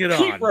 Bring it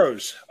Pete on.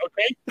 Rose,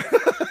 okay?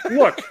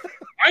 Look,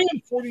 I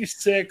am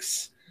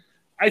 46.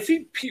 I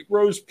think Pete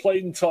Rose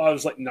played until I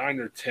was like 9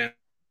 or 10.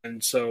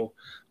 And so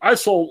I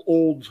saw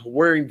old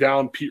wearing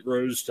down Pete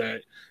Rose.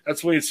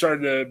 That's when he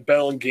started to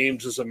battle in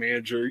games as a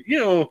manager.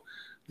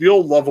 the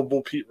old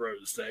lovable Pete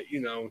Rose that,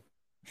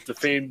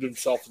 defamed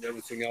himself and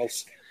everything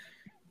else.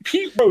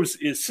 Pete Rose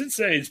is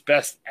Cincinnati's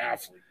best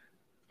athlete,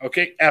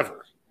 okay,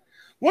 ever.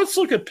 Let's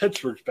look at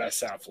Pittsburgh's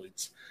best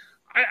athletes.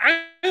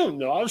 I don't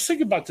know. I was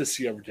thinking about this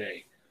the other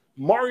day.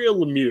 Mario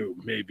Lemieux,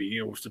 maybe,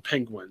 with the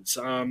Penguins.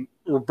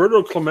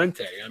 Roberto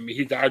Clemente. I mean,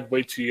 he died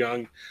way too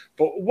young,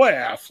 but what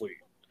athlete?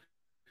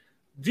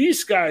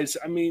 These guys,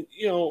 I mean,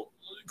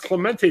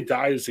 Clemente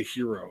died as a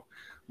hero.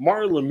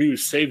 Mario Lemieux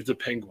saved the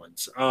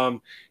Penguins.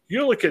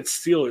 You look at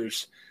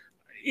Steelers,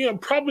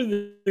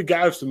 probably the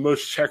guy with the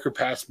most checker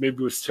pass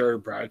maybe was Terry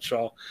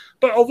Bradshaw.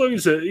 But although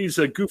he's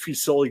a goofy,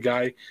 silly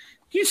guy,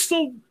 he's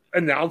still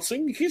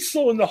announcing. He's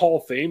still in the Hall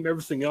of Fame,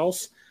 everything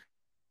else.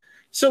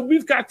 So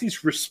we've got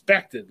these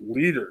respected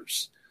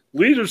leaders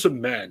of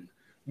men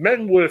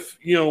with,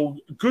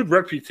 good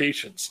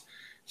reputations.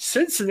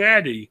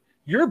 Cincinnati,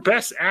 your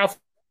best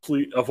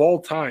athlete of all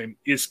time,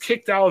 is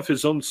kicked out of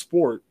his own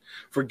sport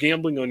for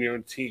gambling on your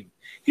own team.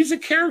 He's a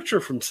character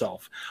for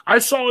himself. I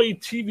saw a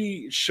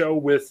TV show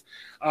with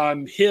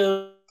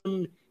him.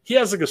 He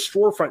has like a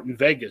storefront in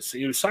Vegas.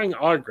 And he was signing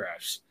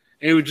autographs.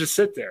 And he would just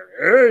sit there.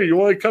 Hey, you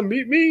want to come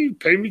meet me?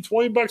 Pay me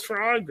 $20 for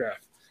an autograph.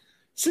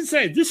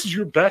 Cincinnati, this is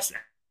your best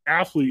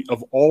athlete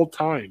of all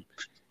time.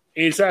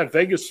 And he's at a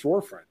Vegas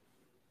storefront.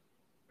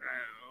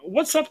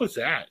 What's up with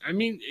that? I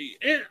mean,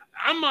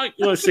 I'm not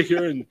going to sit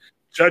here and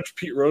judge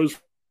Pete Rose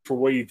for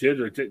what he did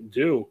or didn't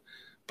do.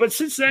 But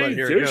Cincinnati,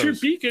 there's your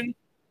beacon.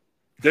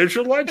 There's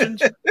your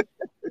legend.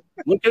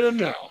 Look at him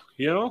now,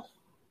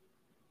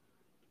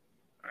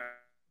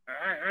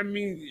 I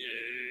mean,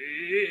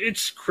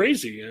 it's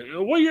crazy.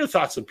 What are your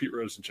thoughts on Pete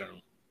Rose in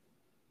general?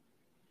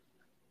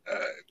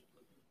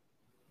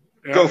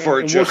 Go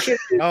for it, Joe.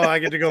 I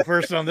get to go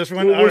first on this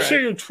one? We'll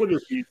share your Twitter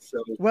feed.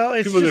 So well,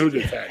 it's people know who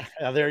to tag.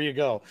 There you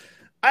go.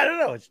 I don't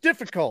know. It's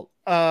difficult.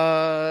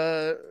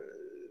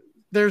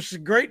 There's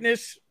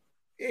greatness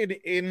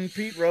in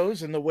Pete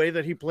Rose and the way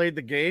that he played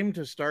the game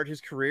to start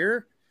his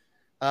career.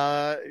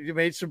 He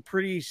made some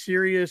pretty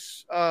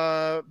serious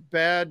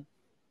bad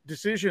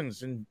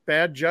decisions and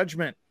bad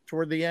judgment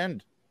toward the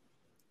end.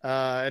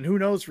 And who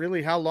knows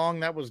really how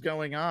long that was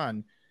going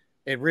on.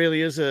 It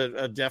really is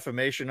a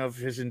defamation of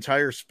his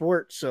entire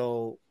sport.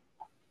 So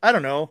I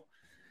don't know.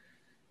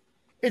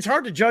 It's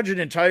hard to judge an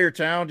entire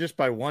town just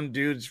by one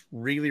dude's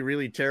really,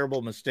 really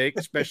terrible mistake,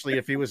 especially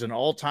if he was an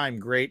all-time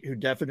great who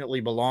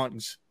definitely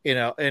belongs in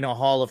a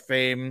Hall of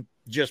Fame,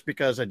 just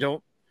because I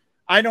don't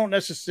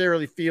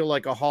necessarily feel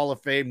like a Hall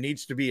of Fame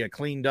needs to be a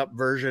cleaned up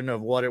version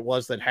of what it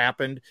was that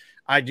happened.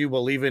 I do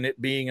believe in it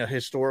being a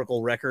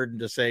historical record and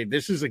to say,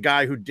 this is a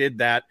guy who did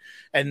that.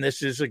 And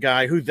this is a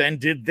guy who then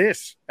did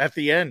this at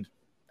the end.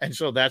 And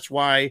so that's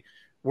why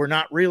we're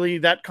not really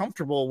that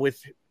comfortable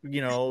with,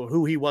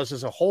 who he was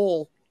as a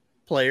whole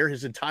player,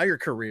 his entire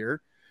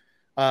career.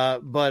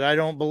 But I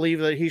don't believe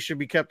that he should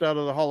be kept out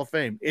of the Hall of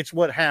Fame. It's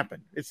what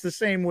happened. It's the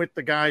same with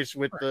the guys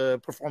with the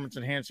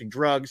performance-enhancing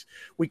drugs.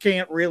 We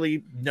can't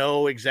really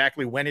know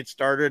exactly when it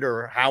started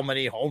or how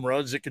many home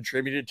runs it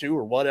contributed to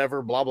or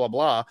whatever, blah, blah,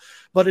 blah.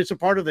 But it's a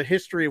part of the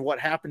history of what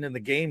happened in the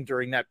game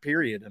during that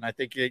period. And I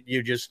think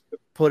you just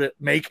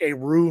make a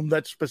room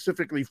that's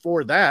specifically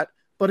for that,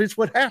 but it's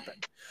what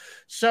happened.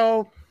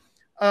 So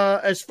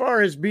as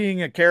far as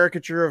being a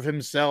caricature of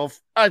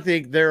himself, I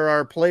think there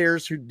are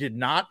players who did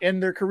not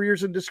end their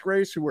careers in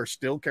disgrace who are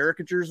still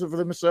caricatures of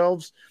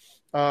themselves,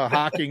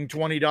 hawking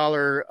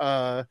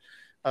 $20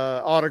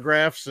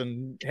 autographs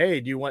and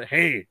do you want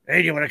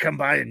to come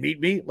by and meet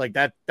me? Like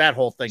that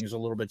whole thing is a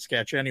little bit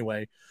sketch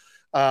anyway.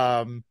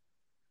 But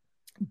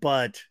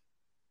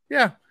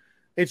yeah,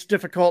 it's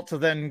difficult to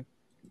then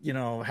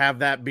have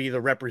that be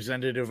the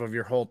representative of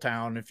your whole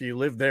town. If you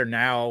live there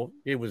now,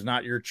 it was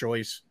not your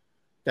choice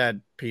that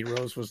Pete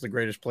Rose was the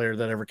greatest player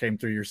that ever came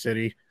through your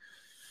city.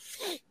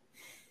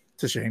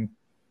 It's a shame.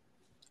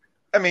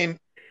 I mean,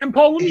 and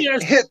Paul, let me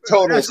ask, hit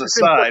totals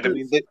aside, I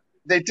mean,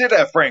 they did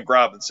have Frank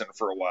Robinson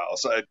for a while,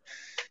 so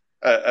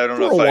I don't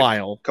know if I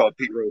call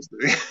Pete Rose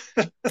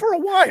for a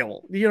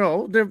while.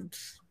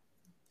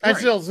 I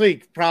still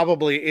think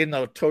probably in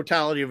the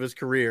totality of his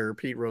career,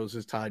 Pete Rose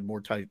is tied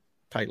more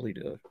tightly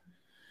to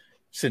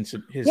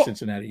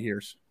Cincinnati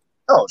years.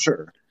 Oh,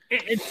 sure.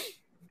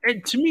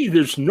 And to me,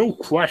 there's no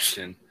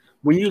question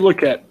when you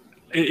look at,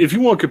 if you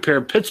want to compare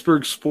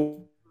Pittsburgh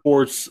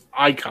sports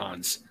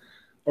icons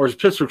or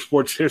Pittsburgh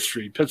sports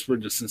history,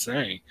 Pittsburgh to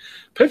Cincinnati,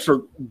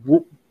 Pittsburgh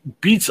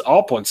beats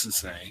up on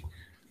Cincinnati.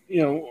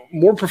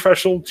 More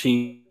professional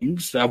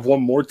teams that have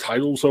won more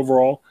titles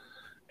overall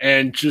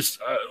and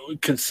just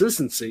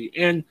consistency.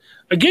 And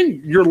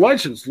again, your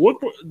legends,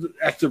 look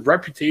at the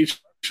reputation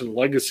and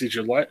legacies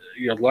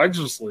your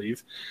legends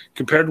leave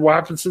compared to what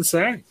happened in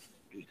Cincinnati.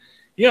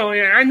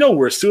 I know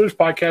we're a Steelers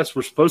podcast.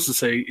 We're supposed to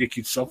say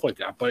icky stuff like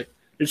that, but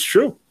it's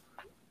true.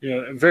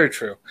 Very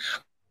true.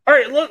 All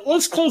right,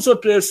 let's close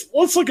up this.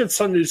 Let's look at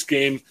Sunday's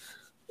game.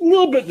 A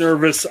little bit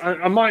nervous.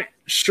 I'm not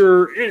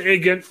sure. And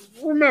again,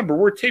 remember,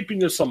 we're taping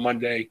this on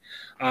Monday.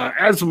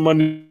 As of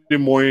Monday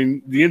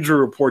morning, the injury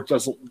report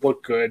doesn't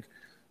look good.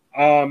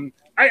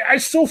 I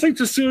still think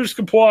the Steelers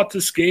can pull out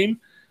this game,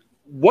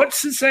 what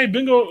Cincinnati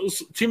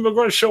Bengals team are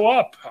going to show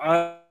up?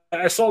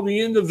 I saw the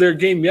end of their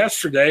game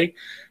yesterday,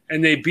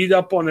 and they beat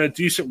up on a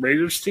decent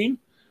Raiders team.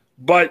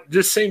 But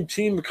this same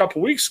team a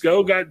couple weeks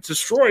ago got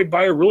destroyed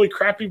by a really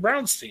crappy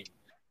Browns team.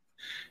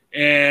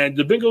 And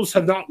the Bengals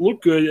have not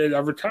looked good at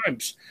other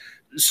times.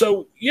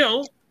 So,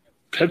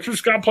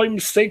 Pittsburgh's got to play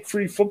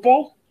mistake-free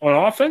football on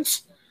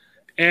offense.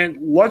 And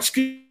let's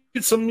get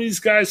some of these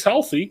guys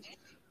healthy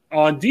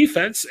on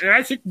defense. And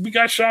I think we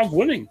got a shot of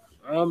winning.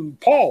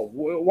 Paul,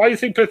 why do you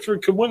think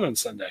Pittsburgh could win on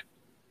Sunday?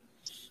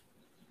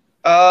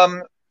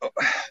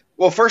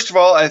 Well, first of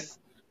all,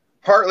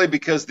 partly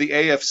because the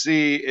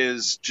AFC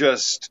is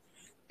just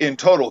in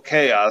total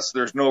chaos.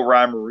 There's no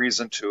rhyme or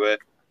reason to it.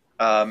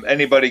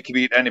 Anybody can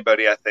beat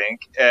anybody, I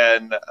think.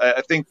 And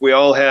I think we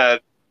all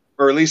had,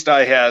 or at least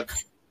I had,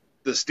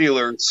 the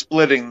Steelers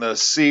splitting the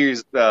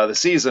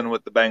season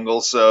with the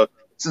Bengals. So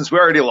since we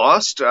already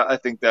lost, I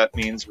think that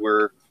means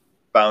we're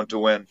bound to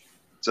win.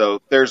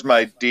 So there's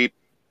my deep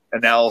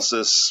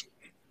analysis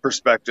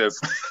perspective.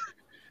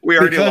 We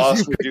already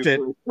lost.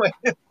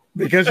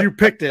 Because you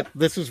picked it,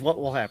 this is what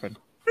will happen.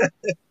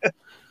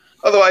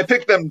 Although I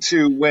picked them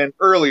to win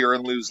earlier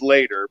and lose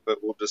later, but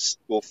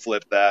we'll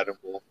flip that and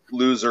we'll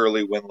lose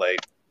early, win late.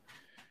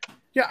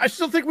 Yeah, I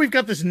still think we've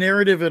got this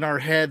narrative in our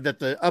head that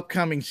the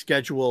upcoming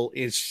schedule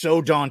is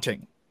so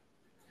daunting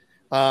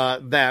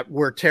that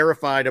we're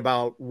terrified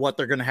about what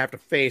they're going to have to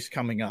face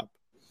coming up.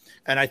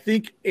 And I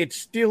think it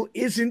still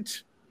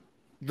isn't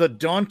the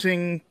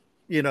daunting,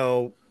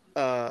 the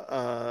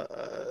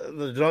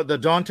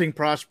daunting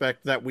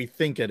prospect that we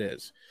think it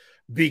is,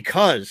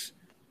 because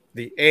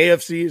the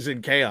AFC is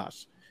in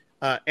chaos.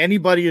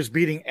 Anybody is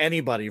beating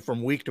anybody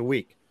from week to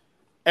week.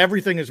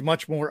 Everything is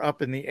much more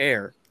up in the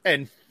air.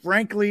 And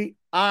frankly,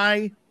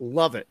 I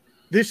love it.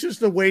 This is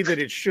the way that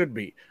it should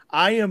be.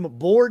 I am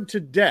bored to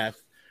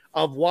death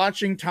of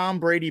watching Tom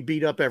Brady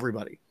beat up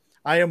everybody.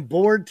 I am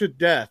bored to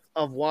death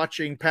of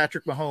watching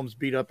Patrick Mahomes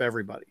beat up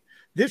everybody.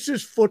 This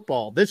is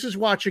football. This is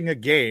watching a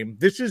game.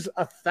 This is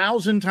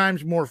 1,000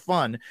 times more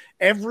fun.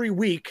 Every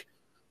week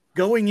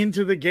going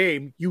into the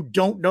game, you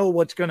don't know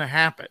what's going to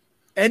happen.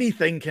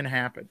 Anything can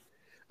happen.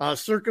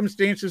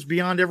 Circumstances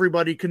beyond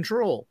everybody's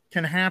control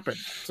can happen.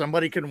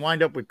 Somebody can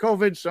wind up with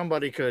COVID.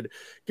 Somebody could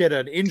get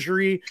an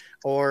injury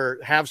or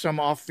have some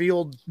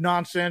off-field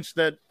nonsense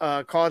that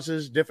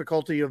causes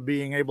difficulty of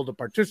being able to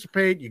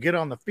participate. You get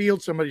on the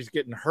field, somebody's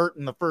getting hurt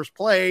in the first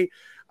play,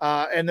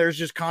 and there's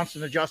just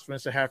constant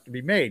adjustments that have to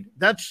be made.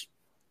 That's,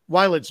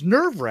 while it's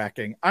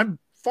nerve-wracking, I'm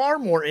far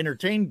more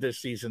entertained this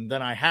season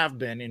than I have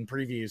been in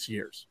previous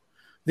years.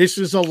 This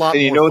is a lot.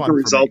 And you know what the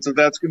results of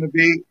that's going to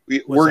be?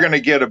 We're going to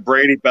get a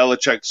Brady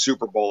Belichick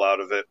Super Bowl out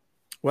of it.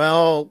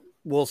 Well,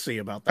 we'll see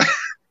about that.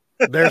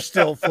 There's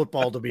still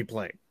football to be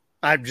played.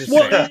 I'm just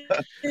saying.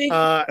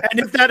 And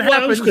if that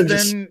happens,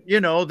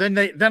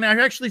 then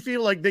I actually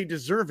feel like they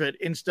deserve it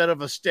instead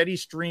of a steady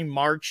stream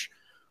march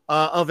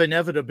of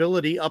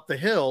inevitability up the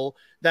hill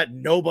that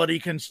nobody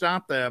can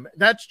stop them.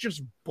 That's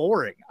just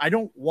boring. I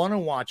don't want to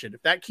watch it.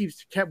 If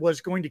that was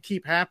going to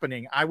keep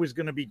happening, I was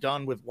going to be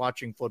done with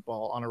watching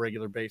football on a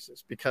regular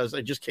basis because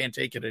I just can't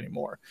take it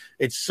anymore.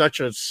 It's such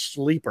a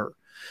sleeper.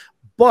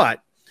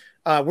 But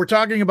we're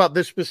talking about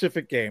this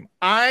specific game.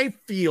 I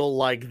feel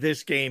like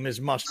this game is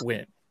must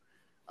win.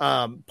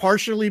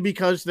 Partially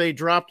because they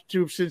dropped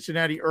to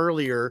Cincinnati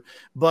earlier,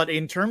 but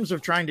in terms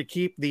of trying to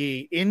keep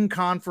the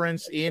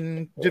in-conference,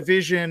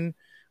 in-division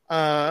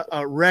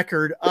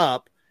record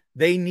up,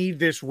 they need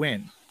this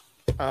win.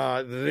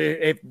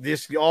 If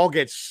this all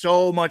gets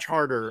so much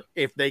harder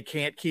if they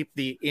can't keep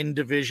the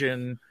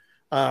in-division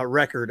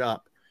record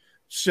up.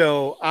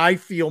 So I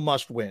feel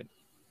must win.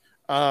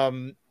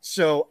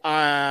 So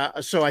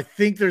I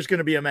think there's going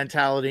to be a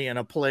mentality and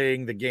a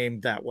playing the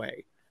game that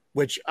way,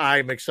 which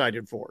I'm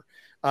excited for.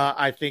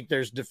 I think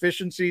there's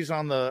deficiencies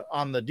on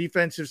the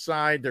defensive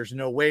side. There's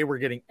no way we're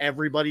getting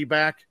everybody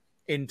back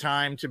in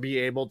time to be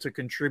able to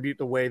contribute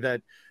the way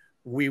that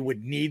we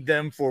would need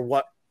them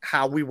for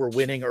how we were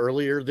winning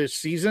earlier this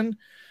season.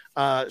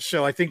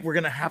 So I think we're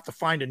going to have to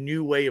find a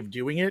new way of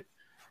doing it.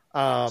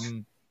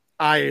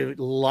 I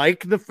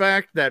like the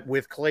fact that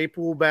with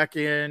Claypool back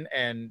in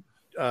and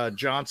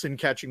Johnson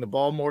catching the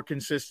ball more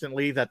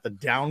consistently, that the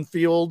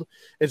downfield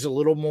is a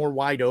little more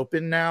wide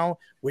open now,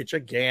 which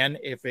again,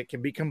 if it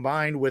can be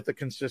combined with a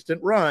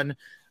consistent run,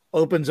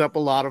 opens up a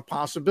lot of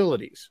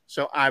possibilities.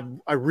 So I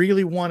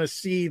really want to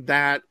see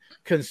that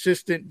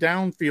consistent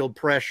downfield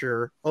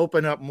pressure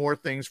open up more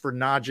things for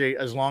Najee,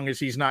 as long as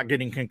he's not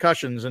getting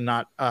concussions and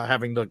not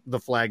having the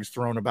flags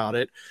thrown about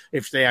it.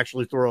 If they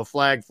actually throw a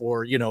flag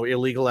for,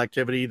 illegal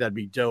activity, that'd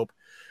be dope.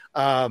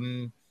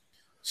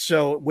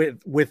 So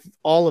with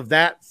all of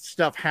that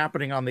stuff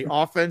happening on the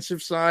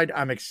offensive side,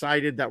 I'm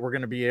excited that we're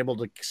going to be able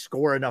to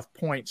score enough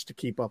points to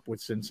keep up with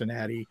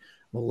Cincinnati.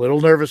 I'm a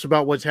little nervous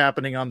about what's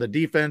happening on the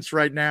defense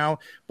right now,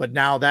 but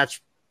now that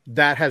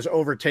has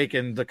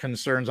overtaken the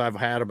concerns I've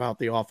had about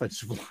the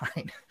offensive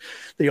line.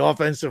 The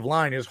offensive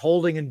line is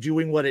holding and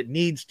doing what it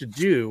needs to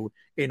do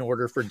in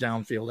order for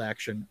downfield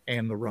action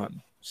and the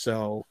run.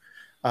 So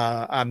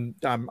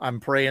I'm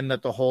praying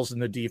that the holes in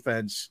the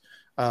defense,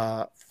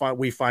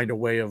 we find a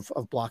way of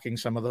blocking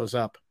some of those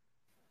up.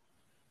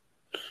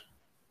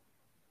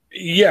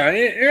 Yeah,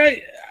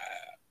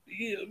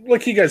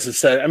 like you guys have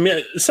said, I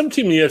mean, some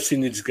team in the AFC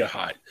needs to get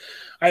hot.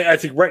 I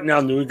think right now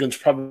New England's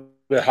probably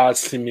the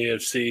hottest team in the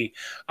AFC.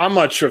 I'm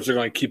not sure if they're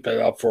going to keep that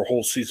up for a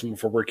whole season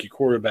with a rookie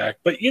quarterback,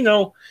 but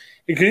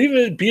it could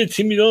even be a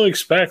team you don't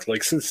expect,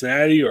 like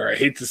Cincinnati, or I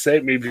hate to say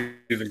it, maybe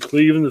even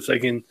Cleveland, if they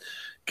can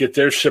get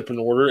their ship in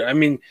order. I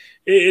mean,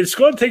 it's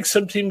going to take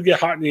some team to get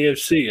hot in the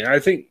AFC, and I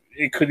think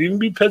it could even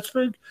be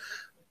Pittsburgh.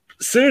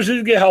 Steelers need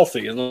to get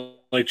healthy, and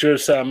like Joe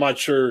said, I'm not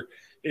sure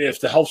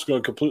if the health's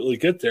going to completely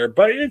get there,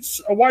 but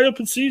it's a wide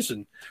open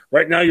season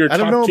right now. You're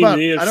top team in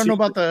the AFC. I don't know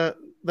about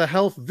the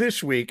health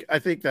this week. I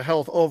think the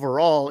health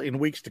overall in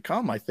weeks to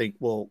come, I think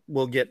will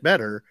get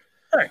better.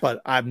 Right.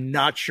 But I'm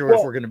not sure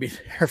if we're going to be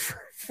there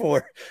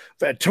for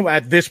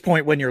at this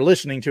point when you're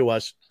listening to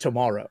us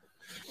tomorrow.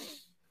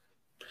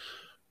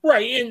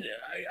 Right, and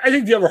I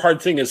think the other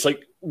hard thing is,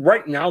 like,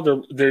 right now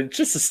they're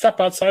just a step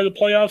outside the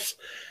playoffs,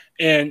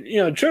 and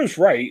Joe's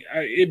right.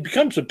 It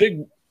becomes a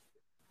big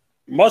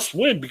must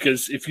win,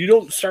 because if you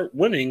don't start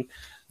winning,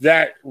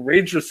 that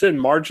razor thin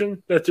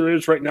margin that there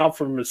is right now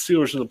from the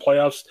Steelers in the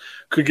playoffs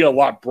could get a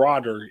lot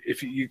broader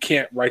if you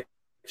can't right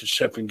the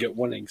ship and get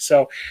winning.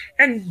 So,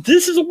 and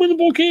this is a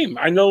winnable game.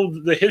 I know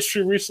the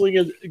history recently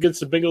against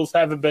the Bengals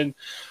haven't been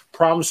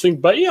promising,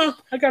 but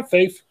I got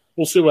faith.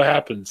 We'll see what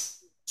happens.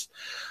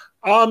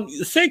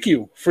 Thank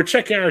you for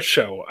checking our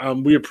show.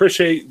 We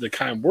appreciate the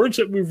kind words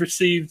that we've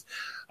received,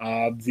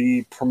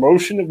 the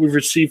promotion that we've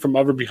received from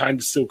other Behind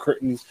the Steel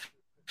Curtain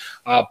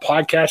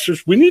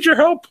podcasters. We need your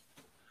help.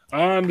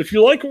 If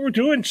you like what we're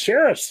doing,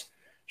 share us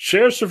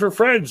with your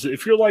friends.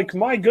 If you're like,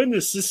 my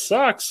goodness, this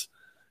sucks,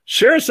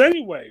 share us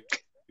anyway.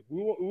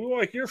 We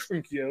want to hear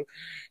from you.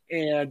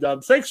 And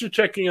thanks for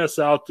checking us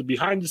out, the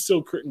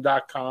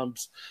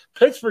BehindTheSteelCurtain.com's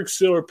Pittsburgh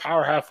Steelers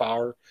Power Half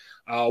Hour.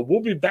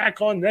 We'll be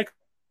back on next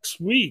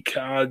week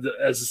as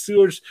the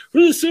Steelers. Who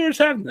do the Steelers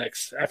have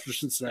next after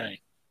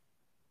Cincinnati?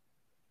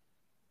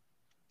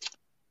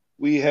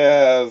 We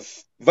have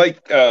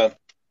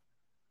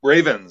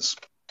Ravens.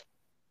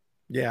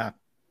 Yeah.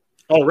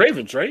 Oh,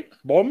 Ravens, right?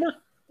 Baltimore?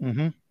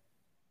 Mm-hmm.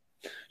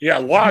 Yeah,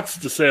 lots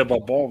to say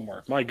about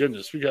Baltimore. My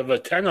goodness, we have a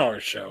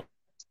 10-hour show.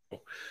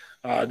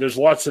 There's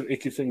lots of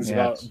icky things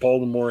about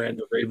Baltimore and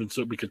the Ravens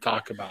that we could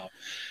talk about.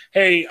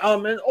 Hey,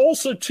 and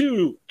also,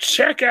 too,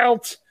 check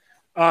out,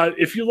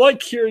 if you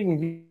like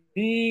hearing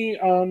me,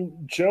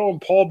 Joe, and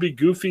Paul be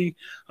goofy,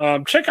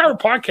 check out our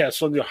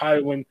podcast on the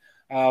Ohioan.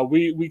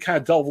 We kind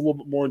of delve a little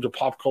bit more into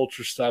pop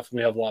culture stuff, and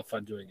we have a lot of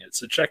fun doing it.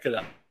 So check it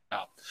out.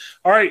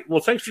 All right.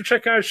 Well, thanks for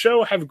checking out our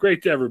show. Have a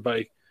great day,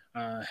 everybody.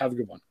 Have a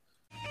good one.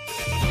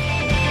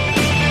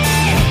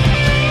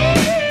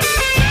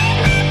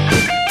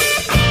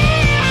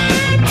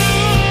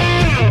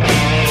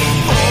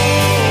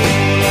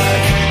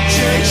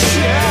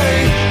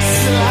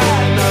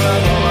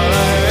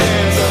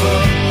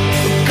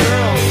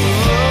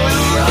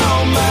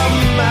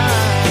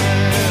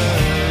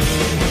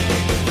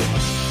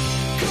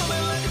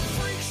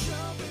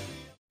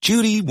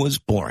 Judy was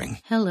boring.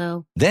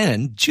 Hello.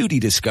 Then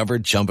Judy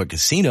discovered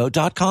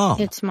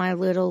ChumbaCasino.com. It's my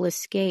little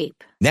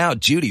escape. Now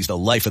Judy's the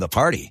life of the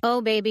party. Oh,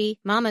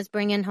 baby, mama's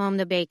bringing home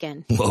the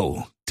bacon.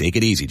 Whoa, take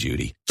it easy,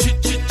 Judy.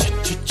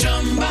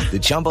 The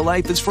Chumba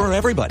life is for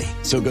everybody.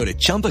 So go to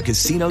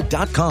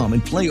ChumbaCasino.com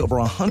and play over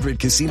 100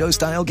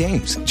 casino-style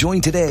games. Join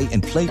today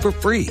and play for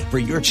free for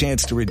your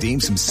chance to redeem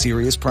some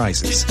serious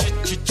prizes.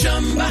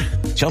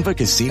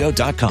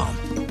 ChumbaCasino.com.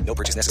 No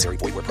purchase necessary.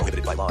 Void where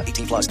prohibited by law.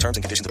 18+ terms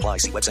and conditions apply.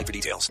 See website for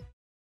details.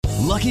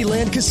 Lucky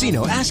Land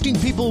Casino, asking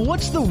people,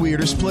 what's the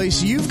weirdest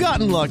place you've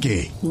gotten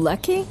lucky?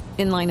 Lucky?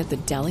 In line at the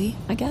deli,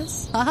 I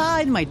guess? Aha,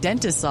 in my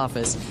dentist's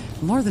office.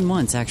 More than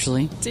once,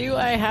 actually. Do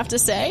I have to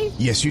say?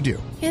 Yes, you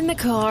do. In the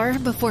car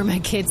before my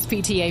kids'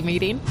 PTA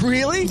meeting.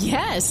 Really?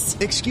 Yes.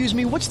 Excuse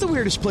me, what's the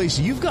weirdest place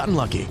you've gotten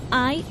lucky?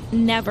 I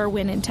never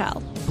win and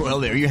tell.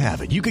 Well, there you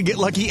have it. You can get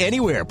lucky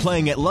anywhere,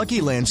 playing at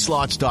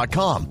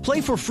LuckyLandSlots.com.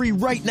 Play for free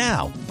right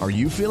now. Are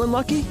you feeling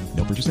lucky?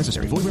 No purchase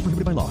necessary. Void where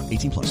prohibited by law.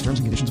 18+. Terms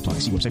and conditions apply.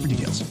 See website for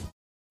details.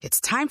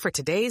 It's time for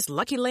today's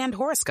Lucky Land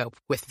horoscope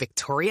with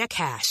Victoria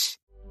Cash.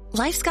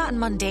 Life's gotten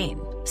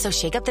mundane, so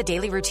shake up the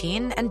daily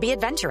routine and be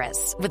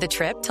adventurous with a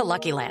trip to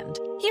Lucky Land.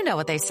 You know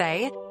what they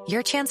say.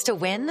 Your chance to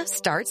win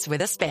starts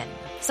with a spin.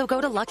 So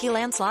go to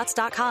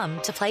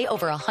LuckyLandSlots.com to play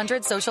over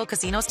 100 social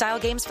casino-style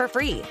games for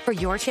free for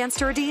your chance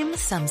to redeem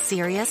some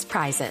serious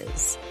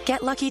prizes.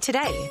 Get lucky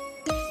today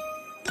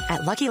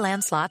at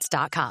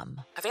LuckyLandSlots.com.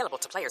 Available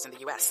to players in the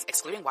U.S.,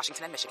 excluding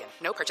Washington and Michigan.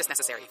 No purchase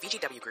necessary.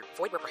 VGW Group.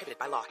 Void where prohibited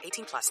by law.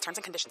 18+. Terms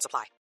and conditions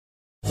apply.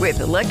 With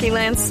the Lucky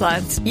Land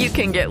Slots, you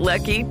can get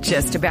lucky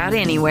just about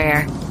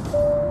anywhere.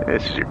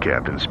 This is your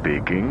captain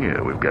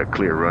speaking. We've got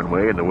clear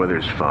runway and the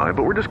weather's fine,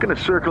 but we're just going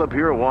to circle up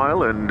here a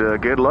while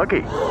and get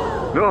lucky.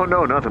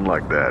 No, nothing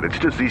like that. It's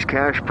just these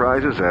cash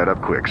prizes add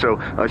up quick. So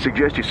I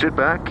suggest you sit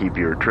back, keep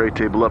your tray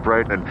table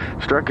upright, and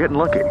start getting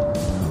lucky.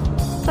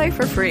 Play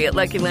for free at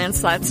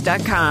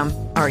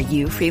LuckyLandSlots.com. Are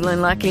you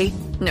feeling lucky?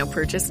 No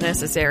purchase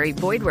necessary.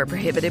 Void where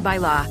prohibited by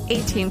law.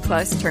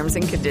 18+ terms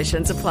and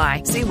conditions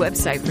apply. See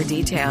website for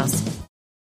details.